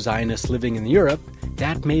Jewish Zionists living in Europe,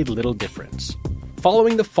 that made little difference.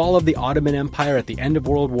 Following the fall of the Ottoman Empire at the end of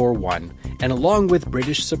World War I, and along with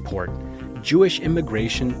British support, Jewish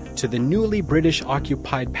immigration to the newly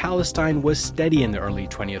British-occupied Palestine was steady in the early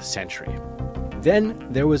 20th century. Then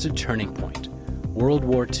there was a turning point: World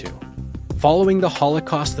War II. Following the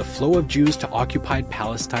Holocaust, the flow of Jews to occupied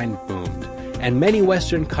Palestine boomed, and many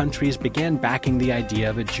Western countries began backing the idea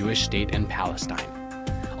of a Jewish state in Palestine.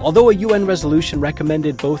 Although a UN resolution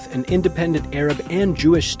recommended both an independent Arab and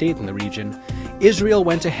Jewish state in the region, Israel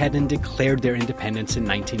went ahead and declared their independence in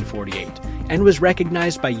 1948, and was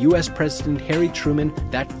recognized by US President Harry Truman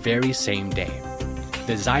that very same day.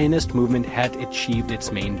 The Zionist movement had achieved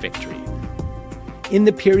its main victory. In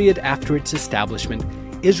the period after its establishment,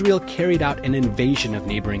 Israel carried out an invasion of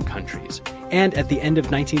neighboring countries, and at the end of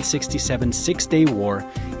 1967's Six-Day War,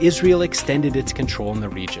 Israel extended its control in the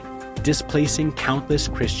region, displacing countless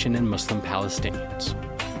Christian and Muslim Palestinians.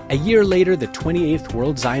 A year later, the 28th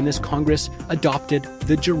World Zionist Congress adopted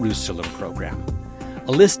the Jerusalem Program,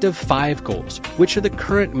 a list of 5 goals, which are the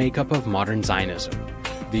current makeup of modern Zionism: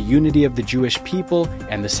 the unity of the Jewish people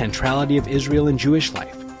and the centrality of Israel in Jewish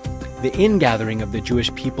life, the ingathering of the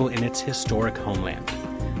Jewish people in its historic homeland,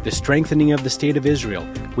 the strengthening of the State of Israel,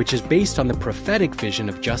 which is based on the prophetic vision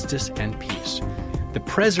of justice and peace, the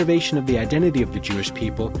preservation of the identity of the Jewish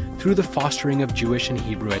people through the fostering of Jewish and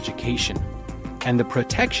Hebrew education, and the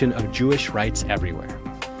protection of Jewish rights everywhere.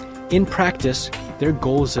 In practice, their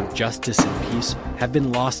goals of justice and peace have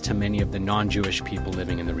been lost to many of the non-Jewish people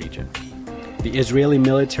living in the region. The Israeli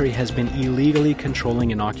military has been illegally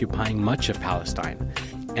controlling and occupying much of Palestine,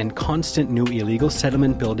 and constant new illegal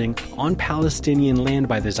settlement building on Palestinian land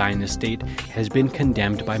by the Zionist state has been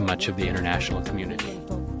condemned by much of the international community.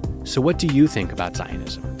 So what do you think about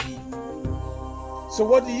Zionism? So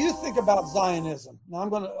what do you think about Zionism? Now I'm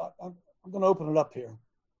going to open it up here.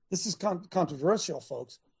 This is controversial,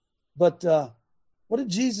 folks. But what did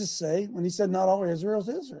Jesus say when he said not all Israel is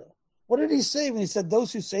Israel? What did he say when he said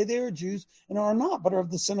those who say they are Jews and are not, but are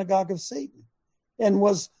of the synagogue of Satan? And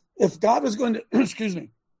if God was going to,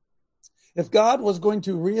 if God was going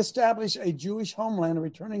to reestablish a Jewish homeland and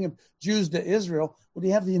returning of Jews to Israel, would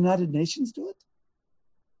he have the United Nations do it?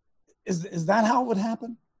 Is that how it would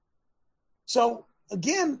happen? So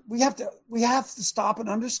again, we have to stop and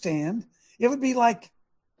understand. It would be like,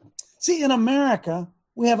 see, in America,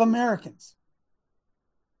 we have Americans,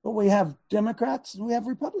 but we have Democrats and we have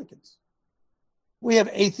Republicans. We have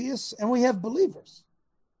atheists and we have believers.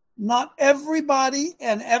 Not everybody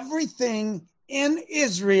and everything in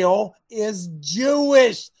Israel is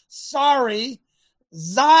Jewish. Sorry.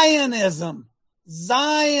 Zionism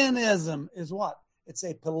is what? It's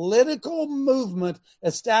a political movement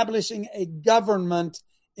establishing a government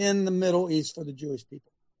in the Middle East for the Jewish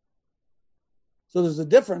people. So there's a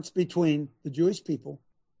difference between the Jewish people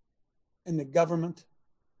and the government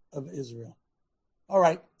of Israel. All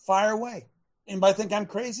right, fire away. Anybody think I'm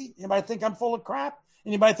crazy? Anybody think I'm full of crap?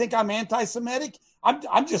 Anybody think I'm anti-Semitic?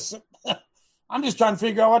 I'm just trying to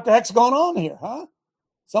figure out what the heck's going on here, huh?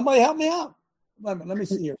 Somebody help me out. Let me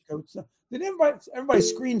see here, Coach. Did everybody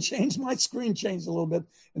screen change? My screen changed a little bit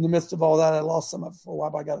in the midst of all that. I lost some of it for a while,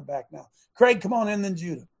 but I got it back now. Craig, come on in, then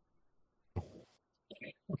Judah.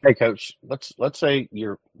 Okay, Coach. Let's say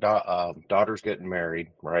your daughter's getting married,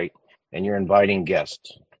 right? And you're inviting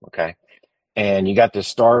guests, okay? And you got this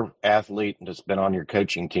star athlete that's been on your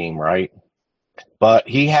coaching team, right? But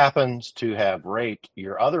he happens to have raped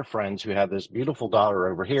your other friends who have this beautiful daughter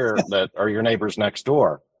over here that are your neighbors next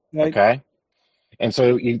door, Right. okay? And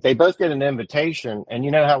so they both get an invitation. And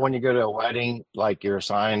you know how when you go to a wedding, like you're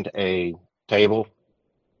assigned a table?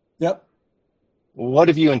 Yep. What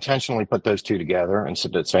if you intentionally put those two together and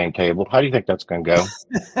sit at the same table? How do you think that's going to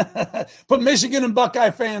go? Put Michigan and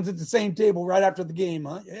Buckeye fans at the same table right after the game,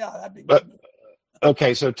 huh? Yeah, that'd be good.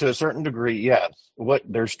 Okay, so to a certain degree, yes.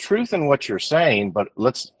 There's truth in what you're saying, but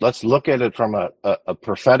let's look at it from a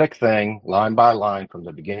prophetic thing, line by line, from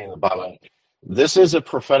the beginning of the Bible. This is a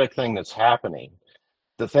prophetic thing that's happening.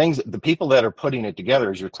 The people that are putting it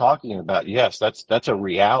together, as you're talking about, yes, that's a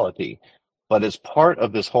reality, but it's part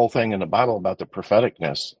of this whole thing in the Bible about the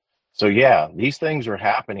propheticness. So yeah, these things are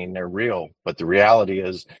happening; they're real. But the reality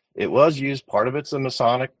is, it was used. Part of it's the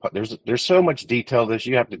Masonic. There's so much detail that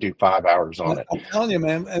you have to do 5 hours on it. I'm telling you,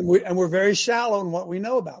 man, and we're very shallow in what we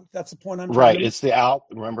know about it. That's the point I'm trying Right. to make. It's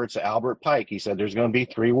remember, it's Albert Pike. He said there's going to be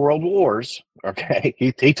 3 world wars. Okay.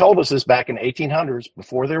 He told us this back in the 1800s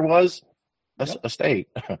before there was a state.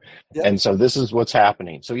 Yep. And so this is what's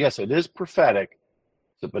happening. So yes, it is prophetic,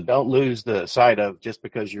 but don't lose the sight of just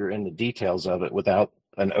because you're in the details of it without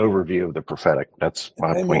an overview of the prophetic. That's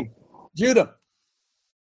my point. Judah.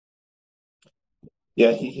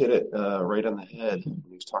 Yeah, he hit it right on the head when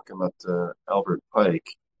he was talking about Albert Pike.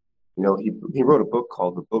 You know, he wrote a book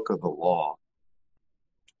called The Book of the Law.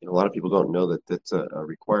 And a lot of people don't know that that's a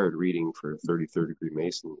required reading for 33rd degree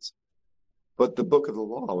Masons. But the Book of the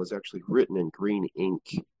Law was actually written in green ink.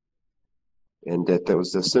 And that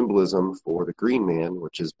was the symbolism for the green man,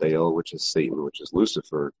 which is Baal, which is Satan, which is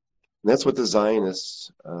Lucifer. And that's what the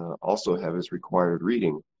Zionists also have as required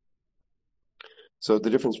reading. So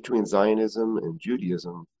the difference between Zionism and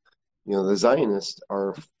Judaism, you know, the Zionists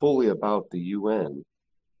are fully about the UN.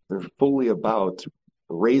 They're fully about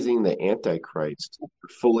raising the Antichrist.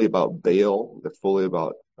 They're fully about Baal. They're fully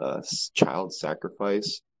about child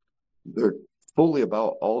sacrifice. They're fully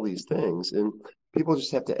about all these things. And people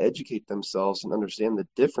just have to educate themselves and understand the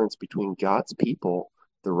difference between God's people,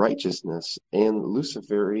 the righteousness, and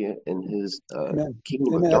Luciferian and his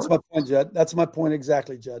kingdom of darkness. That's my point, Judd. That's my point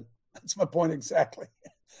exactly, Judd. That's my point exactly.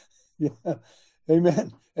 Yeah.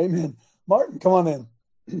 Amen. Amen. Martin, come on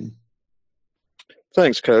in.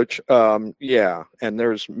 Thanks, Coach. Yeah, and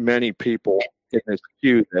there's many people in this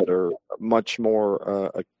queue that are much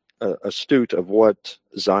more astute of what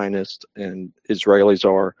Zionists and Israelis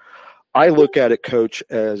are. I look at it, Coach,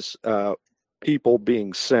 as people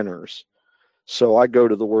being sinners. So I go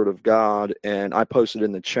to the Word of God, and I posted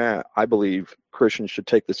in the chat, I believe Christians should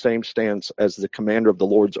take the same stance as the commander of the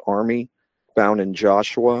Lord's army found in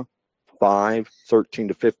Joshua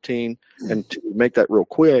 5:13-15. And to make that real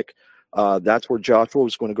quick, that's where Joshua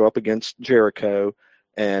was going to go up against Jericho.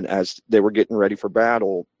 And as they were getting ready for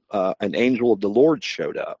battle, an angel of the Lord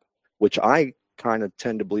showed up, which I kind of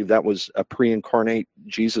tend to believe that was a pre-incarnate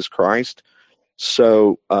Jesus Christ.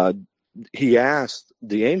 So he asked,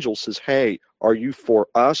 the angel says, hey, are you for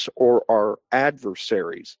us or our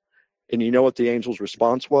adversaries? And you know what the angel's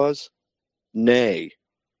response was? Nay.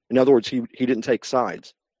 In other words, he didn't take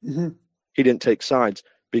sides. Mm-hmm. He didn't take sides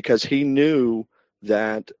because he knew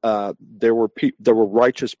that there were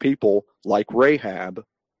righteous people like Rahab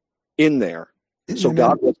in there. So Amen.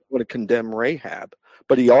 God wasn't going to condemn Rahab,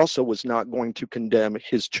 but he also was not going to condemn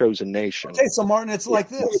his chosen nation. Okay, so Martin, it's like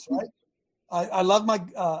this, right? I love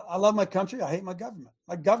my country. I hate my government.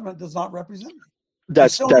 My government does not represent me.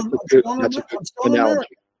 That's a good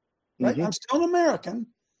analogy. Right? Mm-hmm. I'm still an American,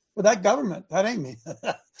 but that government, that ain't me.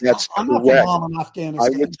 That's I'm not correct. from Mom in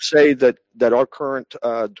Afghanistan. I would say that our current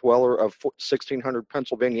dweller of 1600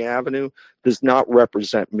 Pennsylvania Avenue does not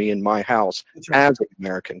represent me in my house as an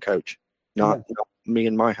American, Coach. Not me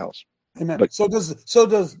in my house. Amen. But So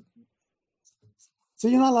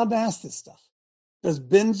you're not allowed to ask this stuff. Does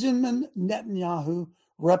Benjamin Netanyahu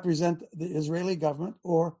represent the Israeli government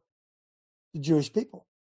or the Jewish people?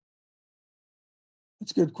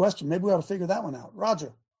 That's a good question. Maybe we ought to figure that one out.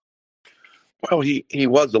 Roger. Well, he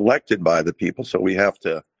was elected by the people, so we have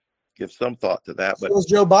to give some thought to that. So was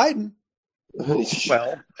Joe Biden.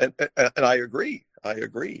 Well, and I agree.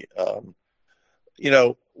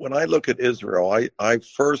 When I look at Israel, I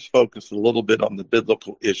first focus a little bit on the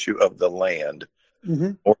biblical issue of the land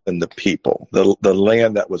more than the people, the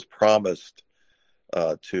land that was promised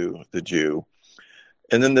to the Jew.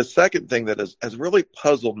 And then the second thing that has really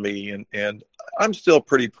puzzled me, and I'm still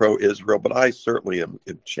pretty pro-Israel, but I certainly am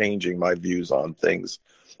changing my views on things.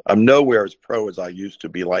 I'm nowhere as pro as I used to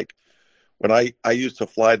be. Like when I used to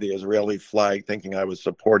fly the Israeli flag thinking I was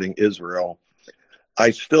supporting Israel,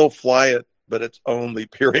 I still fly it, but it's only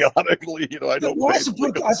periodically. I don't. Well, I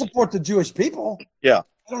support the Jewish people. Yeah.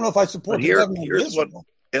 I don't know if I support the government of Israel.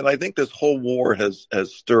 And I think this whole war has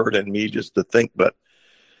stirred in me just to think, but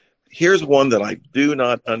here's one that I do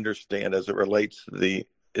not understand as it relates to the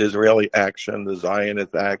Israeli action, the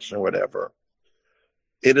Zionist action, whatever.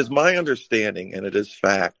 It is my understanding, and it is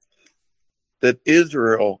fact, that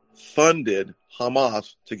Israel funded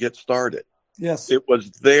Hamas to get started. Yes. It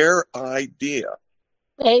was their idea.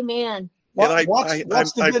 Amen. And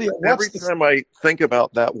watch the video. Every time I think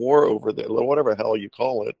about that war over there, whatever the hell you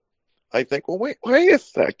call it, I think, well, wait a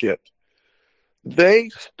second. They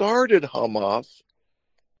started Hamas,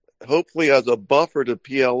 hopefully as a buffer to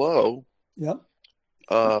PLO. Yep.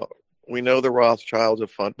 We know the Rothschilds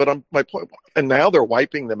have fun, but my point, and now they're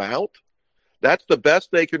wiping them out. That's the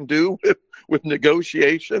best they can do with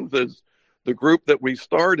negotiations. Is the group that we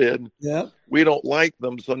started? Yeah. We don't like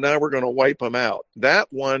them, so now we're going to wipe them out. That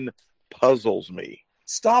one puzzles me.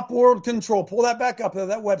 Stop World Control. Pull that back up to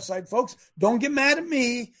that website, folks. Don't get mad at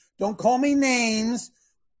me. Don't call me names.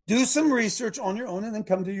 Do some research on your own and then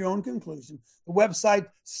come to your own conclusion. The website,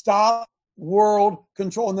 Stop World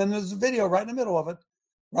Control. And then there's a video right in the middle of it,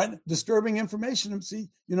 right? Disturbing information. See,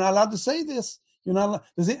 you're not allowed to say this. You're not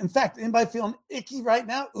allowed. In fact, anybody feeling icky right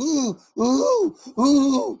now? Ooh,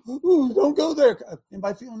 don't go there.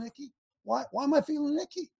 Anybody feeling icky? Why am I feeling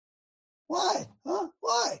icky? Why? Huh?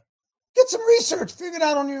 Why? Get some research. Figure it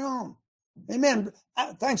out on your own. Amen.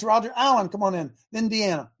 Thanks, Roger. Alan, come on in. Then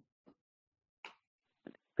Deanna.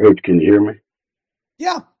 Coach, can you hear me?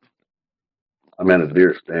 Yeah. I'm in a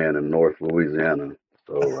deer stand in North Louisiana,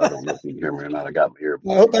 so I don't know if you can hear me or not. I got my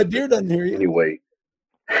earbuds. I hope that deer doesn't hear you. Anyway,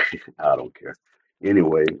 I don't care.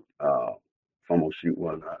 Anyway, if I'm going to shoot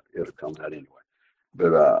one, it'll come out anyway.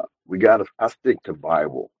 But I stick to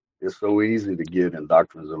Bible. It's so easy to get in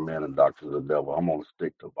doctrines of men and doctrines of the devil. I'm going to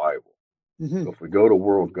stick to Bible. Mm-hmm. So if we go to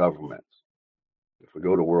world governments,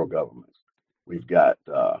 we've got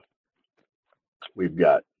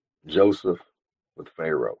Joseph with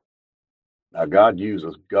Pharaoh. Now, God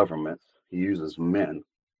uses governments. He uses men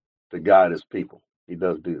to guide his people. He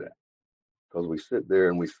does do that. Because we sit there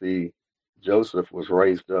and we see Joseph was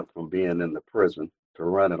raised up from being in the prison to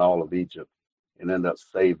running all of Egypt and end up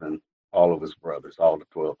saving all of his brothers, all the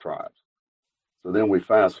 12 tribes. So then we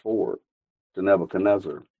fast forward to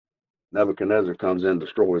Nebuchadnezzar. Nebuchadnezzar comes in,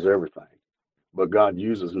 destroys everything. But God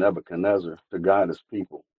uses Nebuchadnezzar to guide his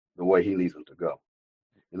people the way he needs them to go.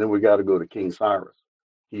 And then we got to go to King Cyrus.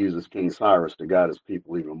 He uses King Cyrus to guide his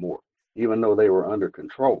people even more, even though they were under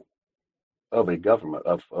control of a government,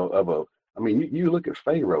 you look at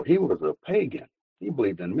Pharaoh, he was a pagan. He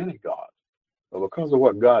believed in many gods. But because of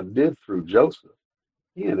what God did through Joseph,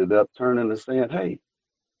 he ended up turning and saying, hey,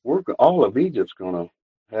 all of Egypt's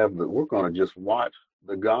we're going to just watch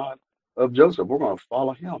the God of Joseph. We're going to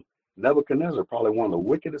follow him. Nebuchadnezzar, probably one of the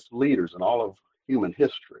wickedest leaders in all of human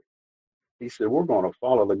history. He said, we're going to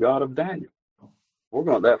follow the God of Daniel.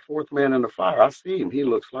 That fourth man in the fire. I see him. He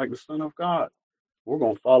looks like the Son of God. We're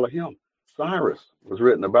going to follow him. Cyrus was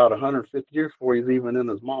written about 150 years before he's even in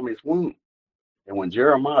his mommy's womb. And when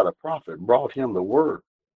Jeremiah the prophet brought him the word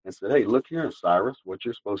and said, hey, look here, Cyrus, what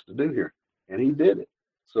you're supposed to do here. And he did it.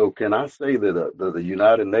 So can I say that the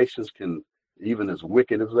United Nations can, even as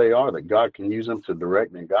wicked as they are, that God can use them to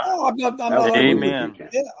direct and guide? Oh, I'm not arguing with you.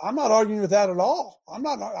 Yeah, I'm not arguing with that at all.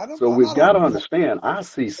 We've got to understand, I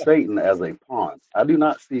see Satan as a pawn. I do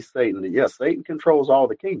not see Satan. Yes, Satan controls all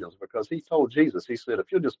the kingdoms because he told Jesus, he said,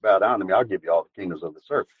 if you'll just bow down to me, I'll give you all the kingdoms of this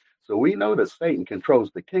earth. So we know that Satan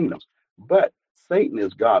controls the kingdoms, but Satan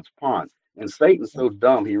is God's pawn. And Satan's so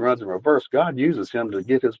dumb, he runs in reverse. God uses him to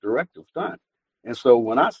get his directives done. And so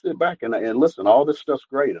when I sit back and listen, all this stuff's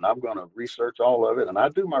great, and I'm going to research all of it, and I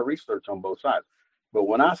do my research on both sides. But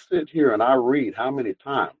when I sit here and I read how many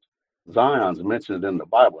times Zion's mentioned in the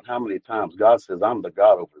Bible and how many times God says, I'm the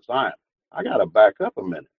God over Zion, I got to back up a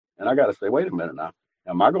minute. And I got to say, wait a minute now.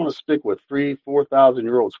 Am I going to stick with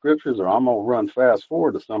 4,000-year-old scriptures, or I'm going to run fast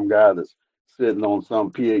forward to some guy that's sitting on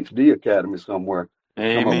some PhD academy somewhere,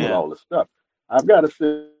 come up with Amen. all this stuff? I've got to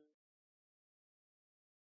sit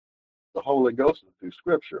the Holy Ghost through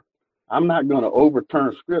Scripture. I'm not going to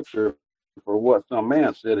overturn Scripture for what some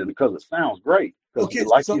man said, and because it sounds great. Because,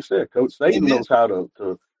 like you said, Coach, Satan knows how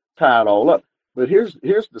to tie it all up. But here's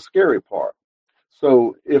the scary part.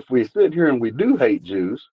 So if we sit here and we do hate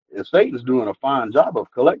Jews, if Satan's doing a fine job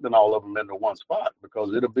of collecting all of them into one spot,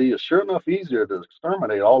 because it'll be sure enough easier to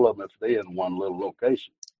exterminate all of them if they're in one little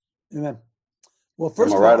location. Amen. Well,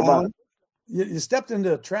 first of all, Alan, you stepped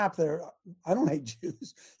into a trap there. I don't hate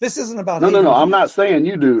Jews. This isn't about No. I'm not saying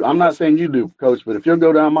you do. I'm not saying you do, Coach. But if you'll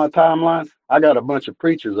go down my timeline, I got a bunch of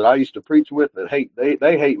preachers that I used to preach with that hate.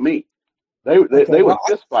 They hate me. They would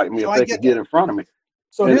fist fight me if they could get in front of me.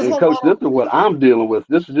 So and Coach, this is what I'm dealing with.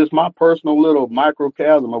 This is just my personal little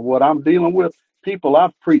microcosm of what I'm dealing with. People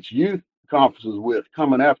I've preached youth conferences with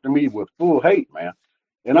coming after me with full hate, man.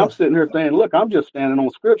 And I'm sitting here saying, look, I'm just standing on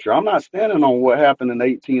Scripture. I'm not standing on what happened in the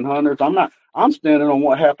 1800s. I'm standing on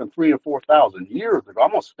what happened 3,000 and 4,000 years ago.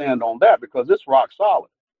 I'm going to stand on that because it's rock solid.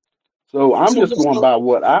 So I'm just going by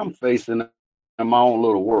what I'm facing in my own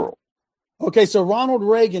little world. Okay, so Ronald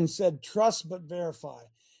Reagan said, trust but verify.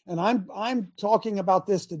 And I'm talking about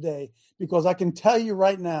this today because I can tell you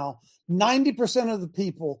right now, 90% of the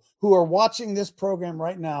people who are watching this program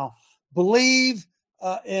right now believe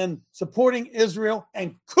in supporting Israel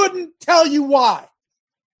and couldn't tell you why.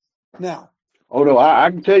 Now. Oh, no, I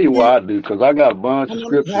can tell you why I do, because I got a bunch of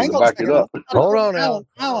scriptures to back it up. Hold on,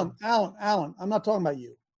 Alan, I'm not talking about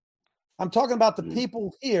you. I'm talking about the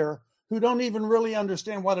people here who don't even really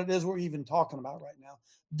understand what it is we're even talking about right now.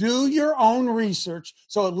 Do your own research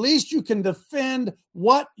so at least you can defend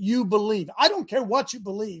what you believe. I don't care what you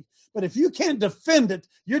believe, but if you can't defend it,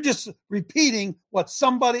 you're just repeating what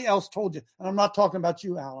somebody else told you. And I'm not talking about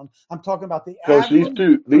you, Alan. I'm talking about the Coach,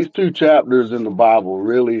 these two chapters in the Bible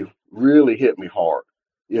really, really hit me hard.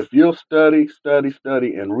 If you'll study,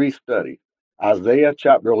 and restudy Isaiah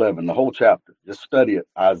chapter 11, the whole chapter, just study it.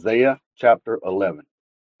 Isaiah chapter 11.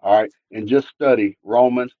 All right. And just study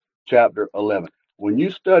Romans chapter 11. When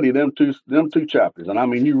you study them two chapters, and I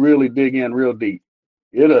mean, you really dig in real deep,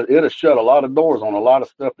 it'll shut a lot of doors on a lot of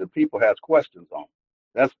stuff that people has questions on.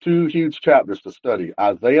 That's two huge chapters to study.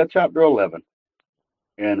 Isaiah chapter 11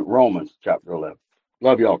 and Romans chapter 11.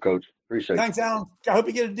 Love y'all, Coach. Appreciate it. Thanks, Alan. I hope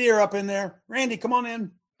you get a deer up in there. Randy, come on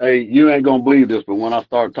in. Hey, you ain't gonna believe this, but when I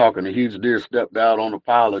started talking, a huge deer stepped out on the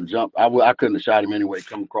pile and jumped. I couldn't have shot him anyway.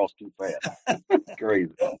 Come across too fast.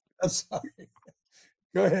 Crazy. I'm sorry.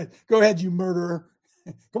 Go ahead, you murderer.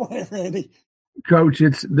 Come on in, Randy. Coach,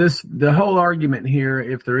 it's the whole argument here,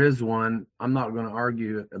 if there is one, I'm not going to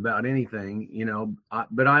argue about anything,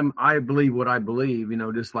 but I believe what I believe,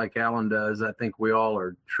 just like Alan does. I think we all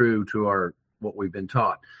are true to what we've been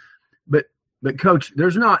taught. But Coach,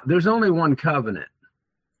 there's only one covenant.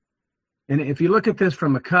 And if you look at this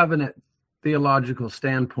from a covenant theological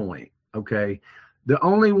standpoint, okay, the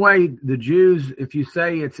only way the Jews, if you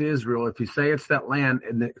say it's Israel, if you say it's that land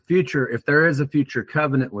in the future, if there is a future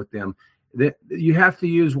covenant with them, that you have to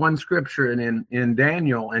use one scripture in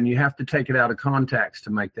Daniel, and you have to take it out of context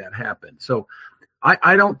to make that happen. So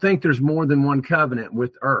I don't think there's more than one covenant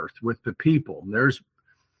with earth, with the people. There is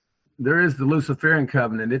the Luciferian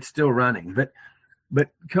covenant. It's still running.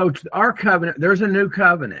 But Coach, our covenant, there's a new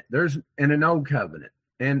covenant. There's an old covenant.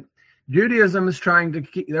 And Judaism is trying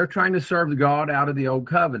to serve God out of the old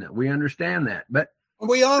covenant. We understand that, but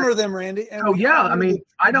we honor them, Randy. And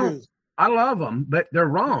I love them, but they're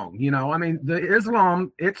wrong. The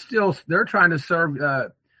Islam, they're trying to serve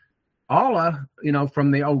Allah,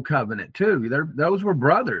 from the old covenant too. Those were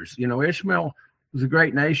brothers. Ishmael was a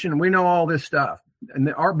great nation. We know all this stuff.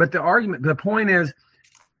 But the point is,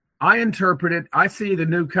 I see the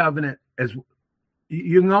new covenant as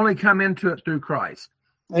you can only come into it through Christ.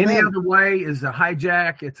 Amen. Any other way is a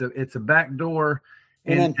hijack. It's a back door,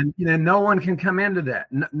 and no one can come into that.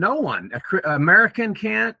 No one. American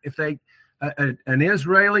can't. If an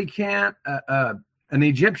Israeli can't. An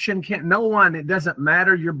Egyptian can't. No one. It doesn't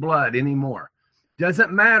matter your blood anymore.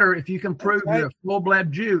 Doesn't matter if you can prove you're a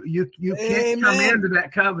full-blood Jew. You can't come into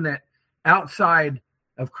that covenant outside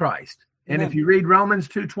of Christ. And if you read Romans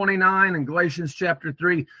 2:29 and Galatians chapter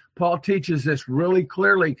 3, Paul teaches this really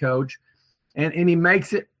clearly, Coach. And he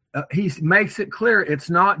makes it clear it's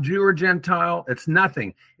not Jew or Gentile. It's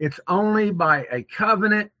nothing. It's only by a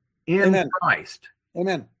covenant in Christ.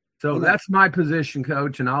 Amen. So that's my position,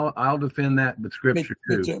 Coach, and I'll defend that with Scripture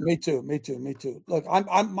too. Me too. Look,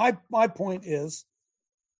 my point is,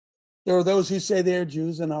 There are those who say they are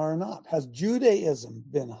Jews and are not. Has Judaism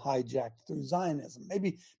been hijacked through Zionism?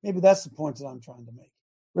 Maybe that's the point that I'm trying to make.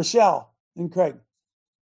 Rochelle and Craig.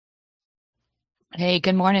 Hey,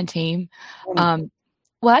 good morning, team. Morning.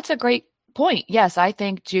 Well, that's a great point. Yes, I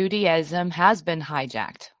think Judaism has been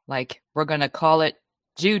hijacked. Like, we're going to call it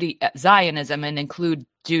Zionism and include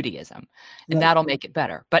Judaism, and Right. that'll make it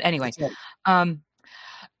better. But anyway, right.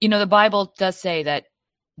 The Bible does say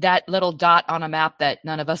that little dot on a map that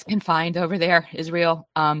none of us can find over there, Israel,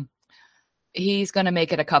 he's going to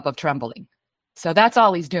make it a cup of trembling. So that's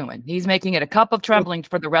all he's doing. He's making it a cup of trembling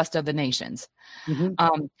for the rest of the nations.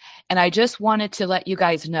 Mm-hmm. And I just wanted to let you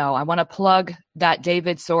guys know, I want to plug that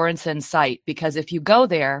David Sorensen site, because if you go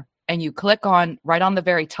there and you click on right on the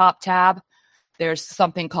very top tab, there's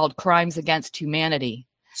something called Crimes Against Humanity.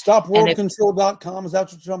 StopWorldControl.com. Is that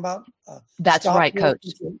what you're talking about? That's right, Coach.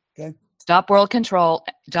 Okay.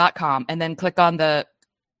 StopWorldControl.com, and then click on the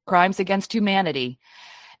Crimes Against Humanity.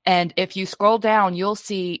 And if you scroll down, you'll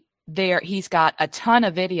see there he's got a ton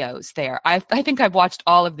of videos there. I think I've watched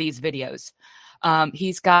all of these videos.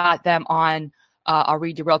 He's got them on, I'll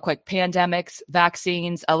read you real quick: pandemics,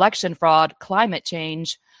 vaccines, election fraud, climate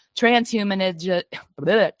change, transhumanism,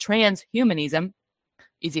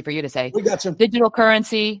 easy for you to say, we got you. Digital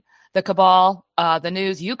currency, the cabal, the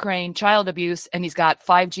news, Ukraine, child abuse, and he's got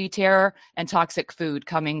 5G terror and toxic food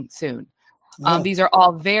coming soon. These are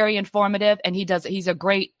all very informative, and he's a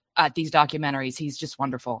great at these documentaries. He's just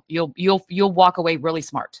wonderful. You'll walk away really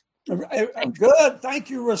smart. Good. Thank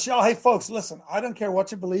you, Rochelle. Hey, folks, listen, I don't care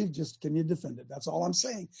what you believe. Just can you defend it? That's all I'm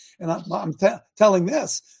saying. And I'm telling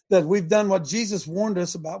this, that we've done what Jesus warned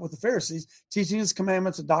us about with the Pharisees, teaching his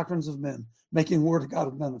commandments and doctrines of men, making the word of God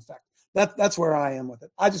of none effect. That's where I am with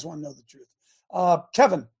it. I just want to know the truth.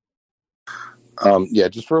 Kevin. Yeah,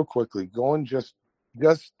 just real quickly, going just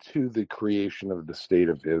to the creation of the state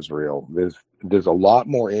of Israel, there's a lot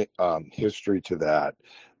more history to that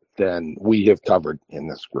than we have covered in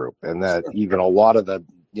this group, and that even a lot of the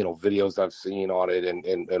videos I've seen on it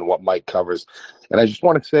and what Mike covers. And I just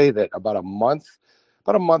want to say that about a month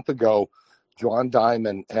ago, John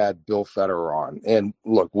Diamond had Bill Federer on, and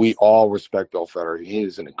look, we all respect Bill Federer. He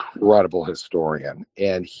is an incredible historian,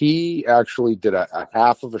 and he actually did a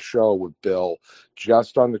half of a show with Bill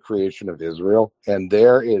just on the creation of Israel. And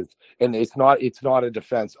it's not a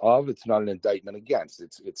defense of, it's not an indictment against,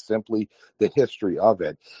 it's simply the history of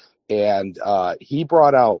it. And he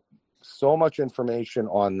brought out so much information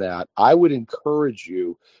on that. I would encourage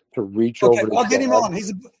you to reach over to I'll get him on. He's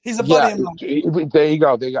a buddy of mine. There you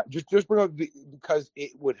go. Just bring up, because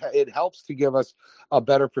it helps to give us a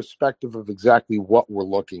better perspective of exactly what we're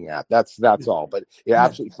looking at. That's all. But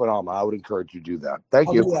absolutely phenomenal. I would encourage you to do that.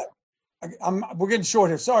 Thank you. We're getting short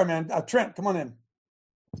here. Sorry, man. Trent, come on in.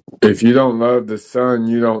 If you don't love the Son,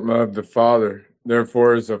 you don't love the Father.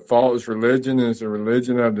 Therefore, it's a false religion. It's a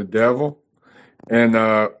religion of the devil. And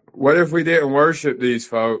what if we didn't worship these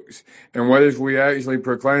folks? And what if we actually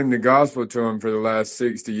proclaimed the gospel to them for the last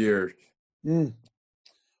 60 years?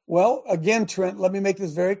 Well, again, Trent, let me make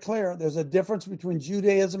this very clear. There's a difference between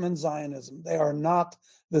Judaism and Zionism. They are not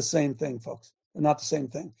the same thing, folks. They're not the same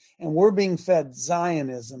thing. And we're being fed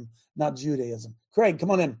Zionism, not Judaism. Craig,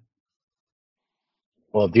 come on in.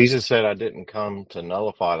 Well, Jesus said, I didn't come to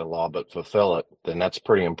nullify the law, but fulfill it. Then that's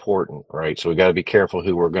pretty important, right? So we got to be careful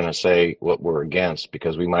who we're going to say what we're against,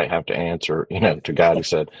 because we might have to answer, to God who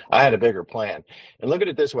said, I had a bigger plan. And look at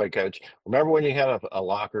it this way, Coach. Remember when you had a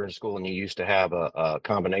locker in school and you used to have a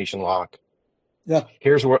combination lock? Yeah.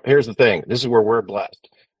 Here's the thing. This is where we're blessed.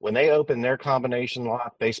 When they open their combination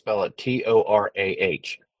lock, they spell it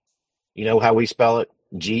TORAH. You know how we spell it?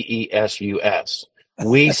 GESUS.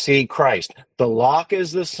 We see Christ. The lock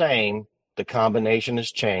is the same. The combination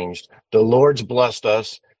has changed. The Lord's blessed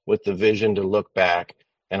us with the vision to look back.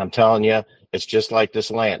 And I'm telling you, it's just like this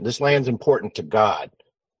land. This land's important to God,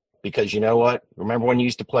 because you know what? Remember when you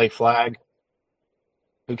used to play flag?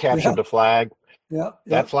 Who captured the flag? Yeah.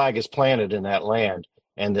 That flag is planted in that land.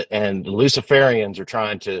 And the Luciferians are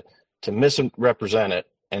trying to misrepresent it.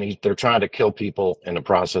 And they're trying to kill people in the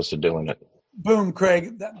process of doing it. Boom,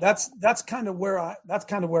 Craig. That's kind of where I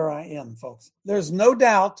am, folks. There's no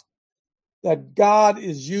doubt that God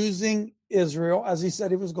is using Israel as he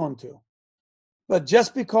said he was going to. But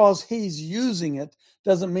just because he's using it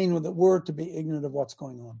doesn't mean that we're to be ignorant of what's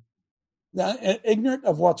going on. Now, ignorant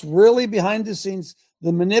of what's really behind the scenes,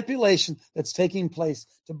 the manipulation that's taking place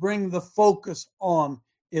to bring the focus on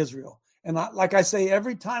Israel. And like I say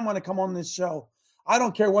every time when I come on this show, I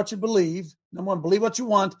don't care what you believe. No one believe what you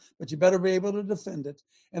want, but you better be able to defend it.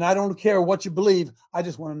 And I don't care what you believe. I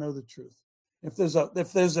just want to know the truth. If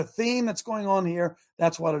there's a theme that's going on here,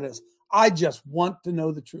 that's what it is. I just want to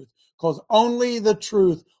know the truth, because only the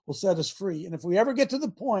truth will set us free. And if we ever get to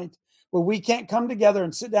the point where we can't come together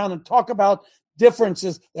and sit down and talk about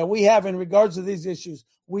differences that we have in regards to these issues,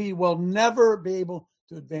 we will never be able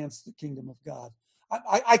to advance the kingdom of God.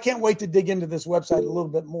 I can't wait to dig into this website a little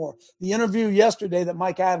bit more. The interview yesterday that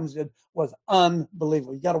Mike Adams did was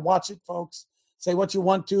unbelievable. You got to watch it, folks. Say what you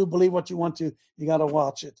want to, believe what you want to. You got to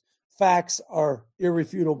watch it. Facts are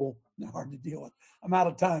irrefutable. They're hard to deal with. I'm out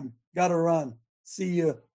of time. Got to run. See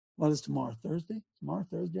you. What is tomorrow? Thursday? Tomorrow,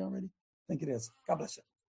 Thursday already? I think it is. God bless you.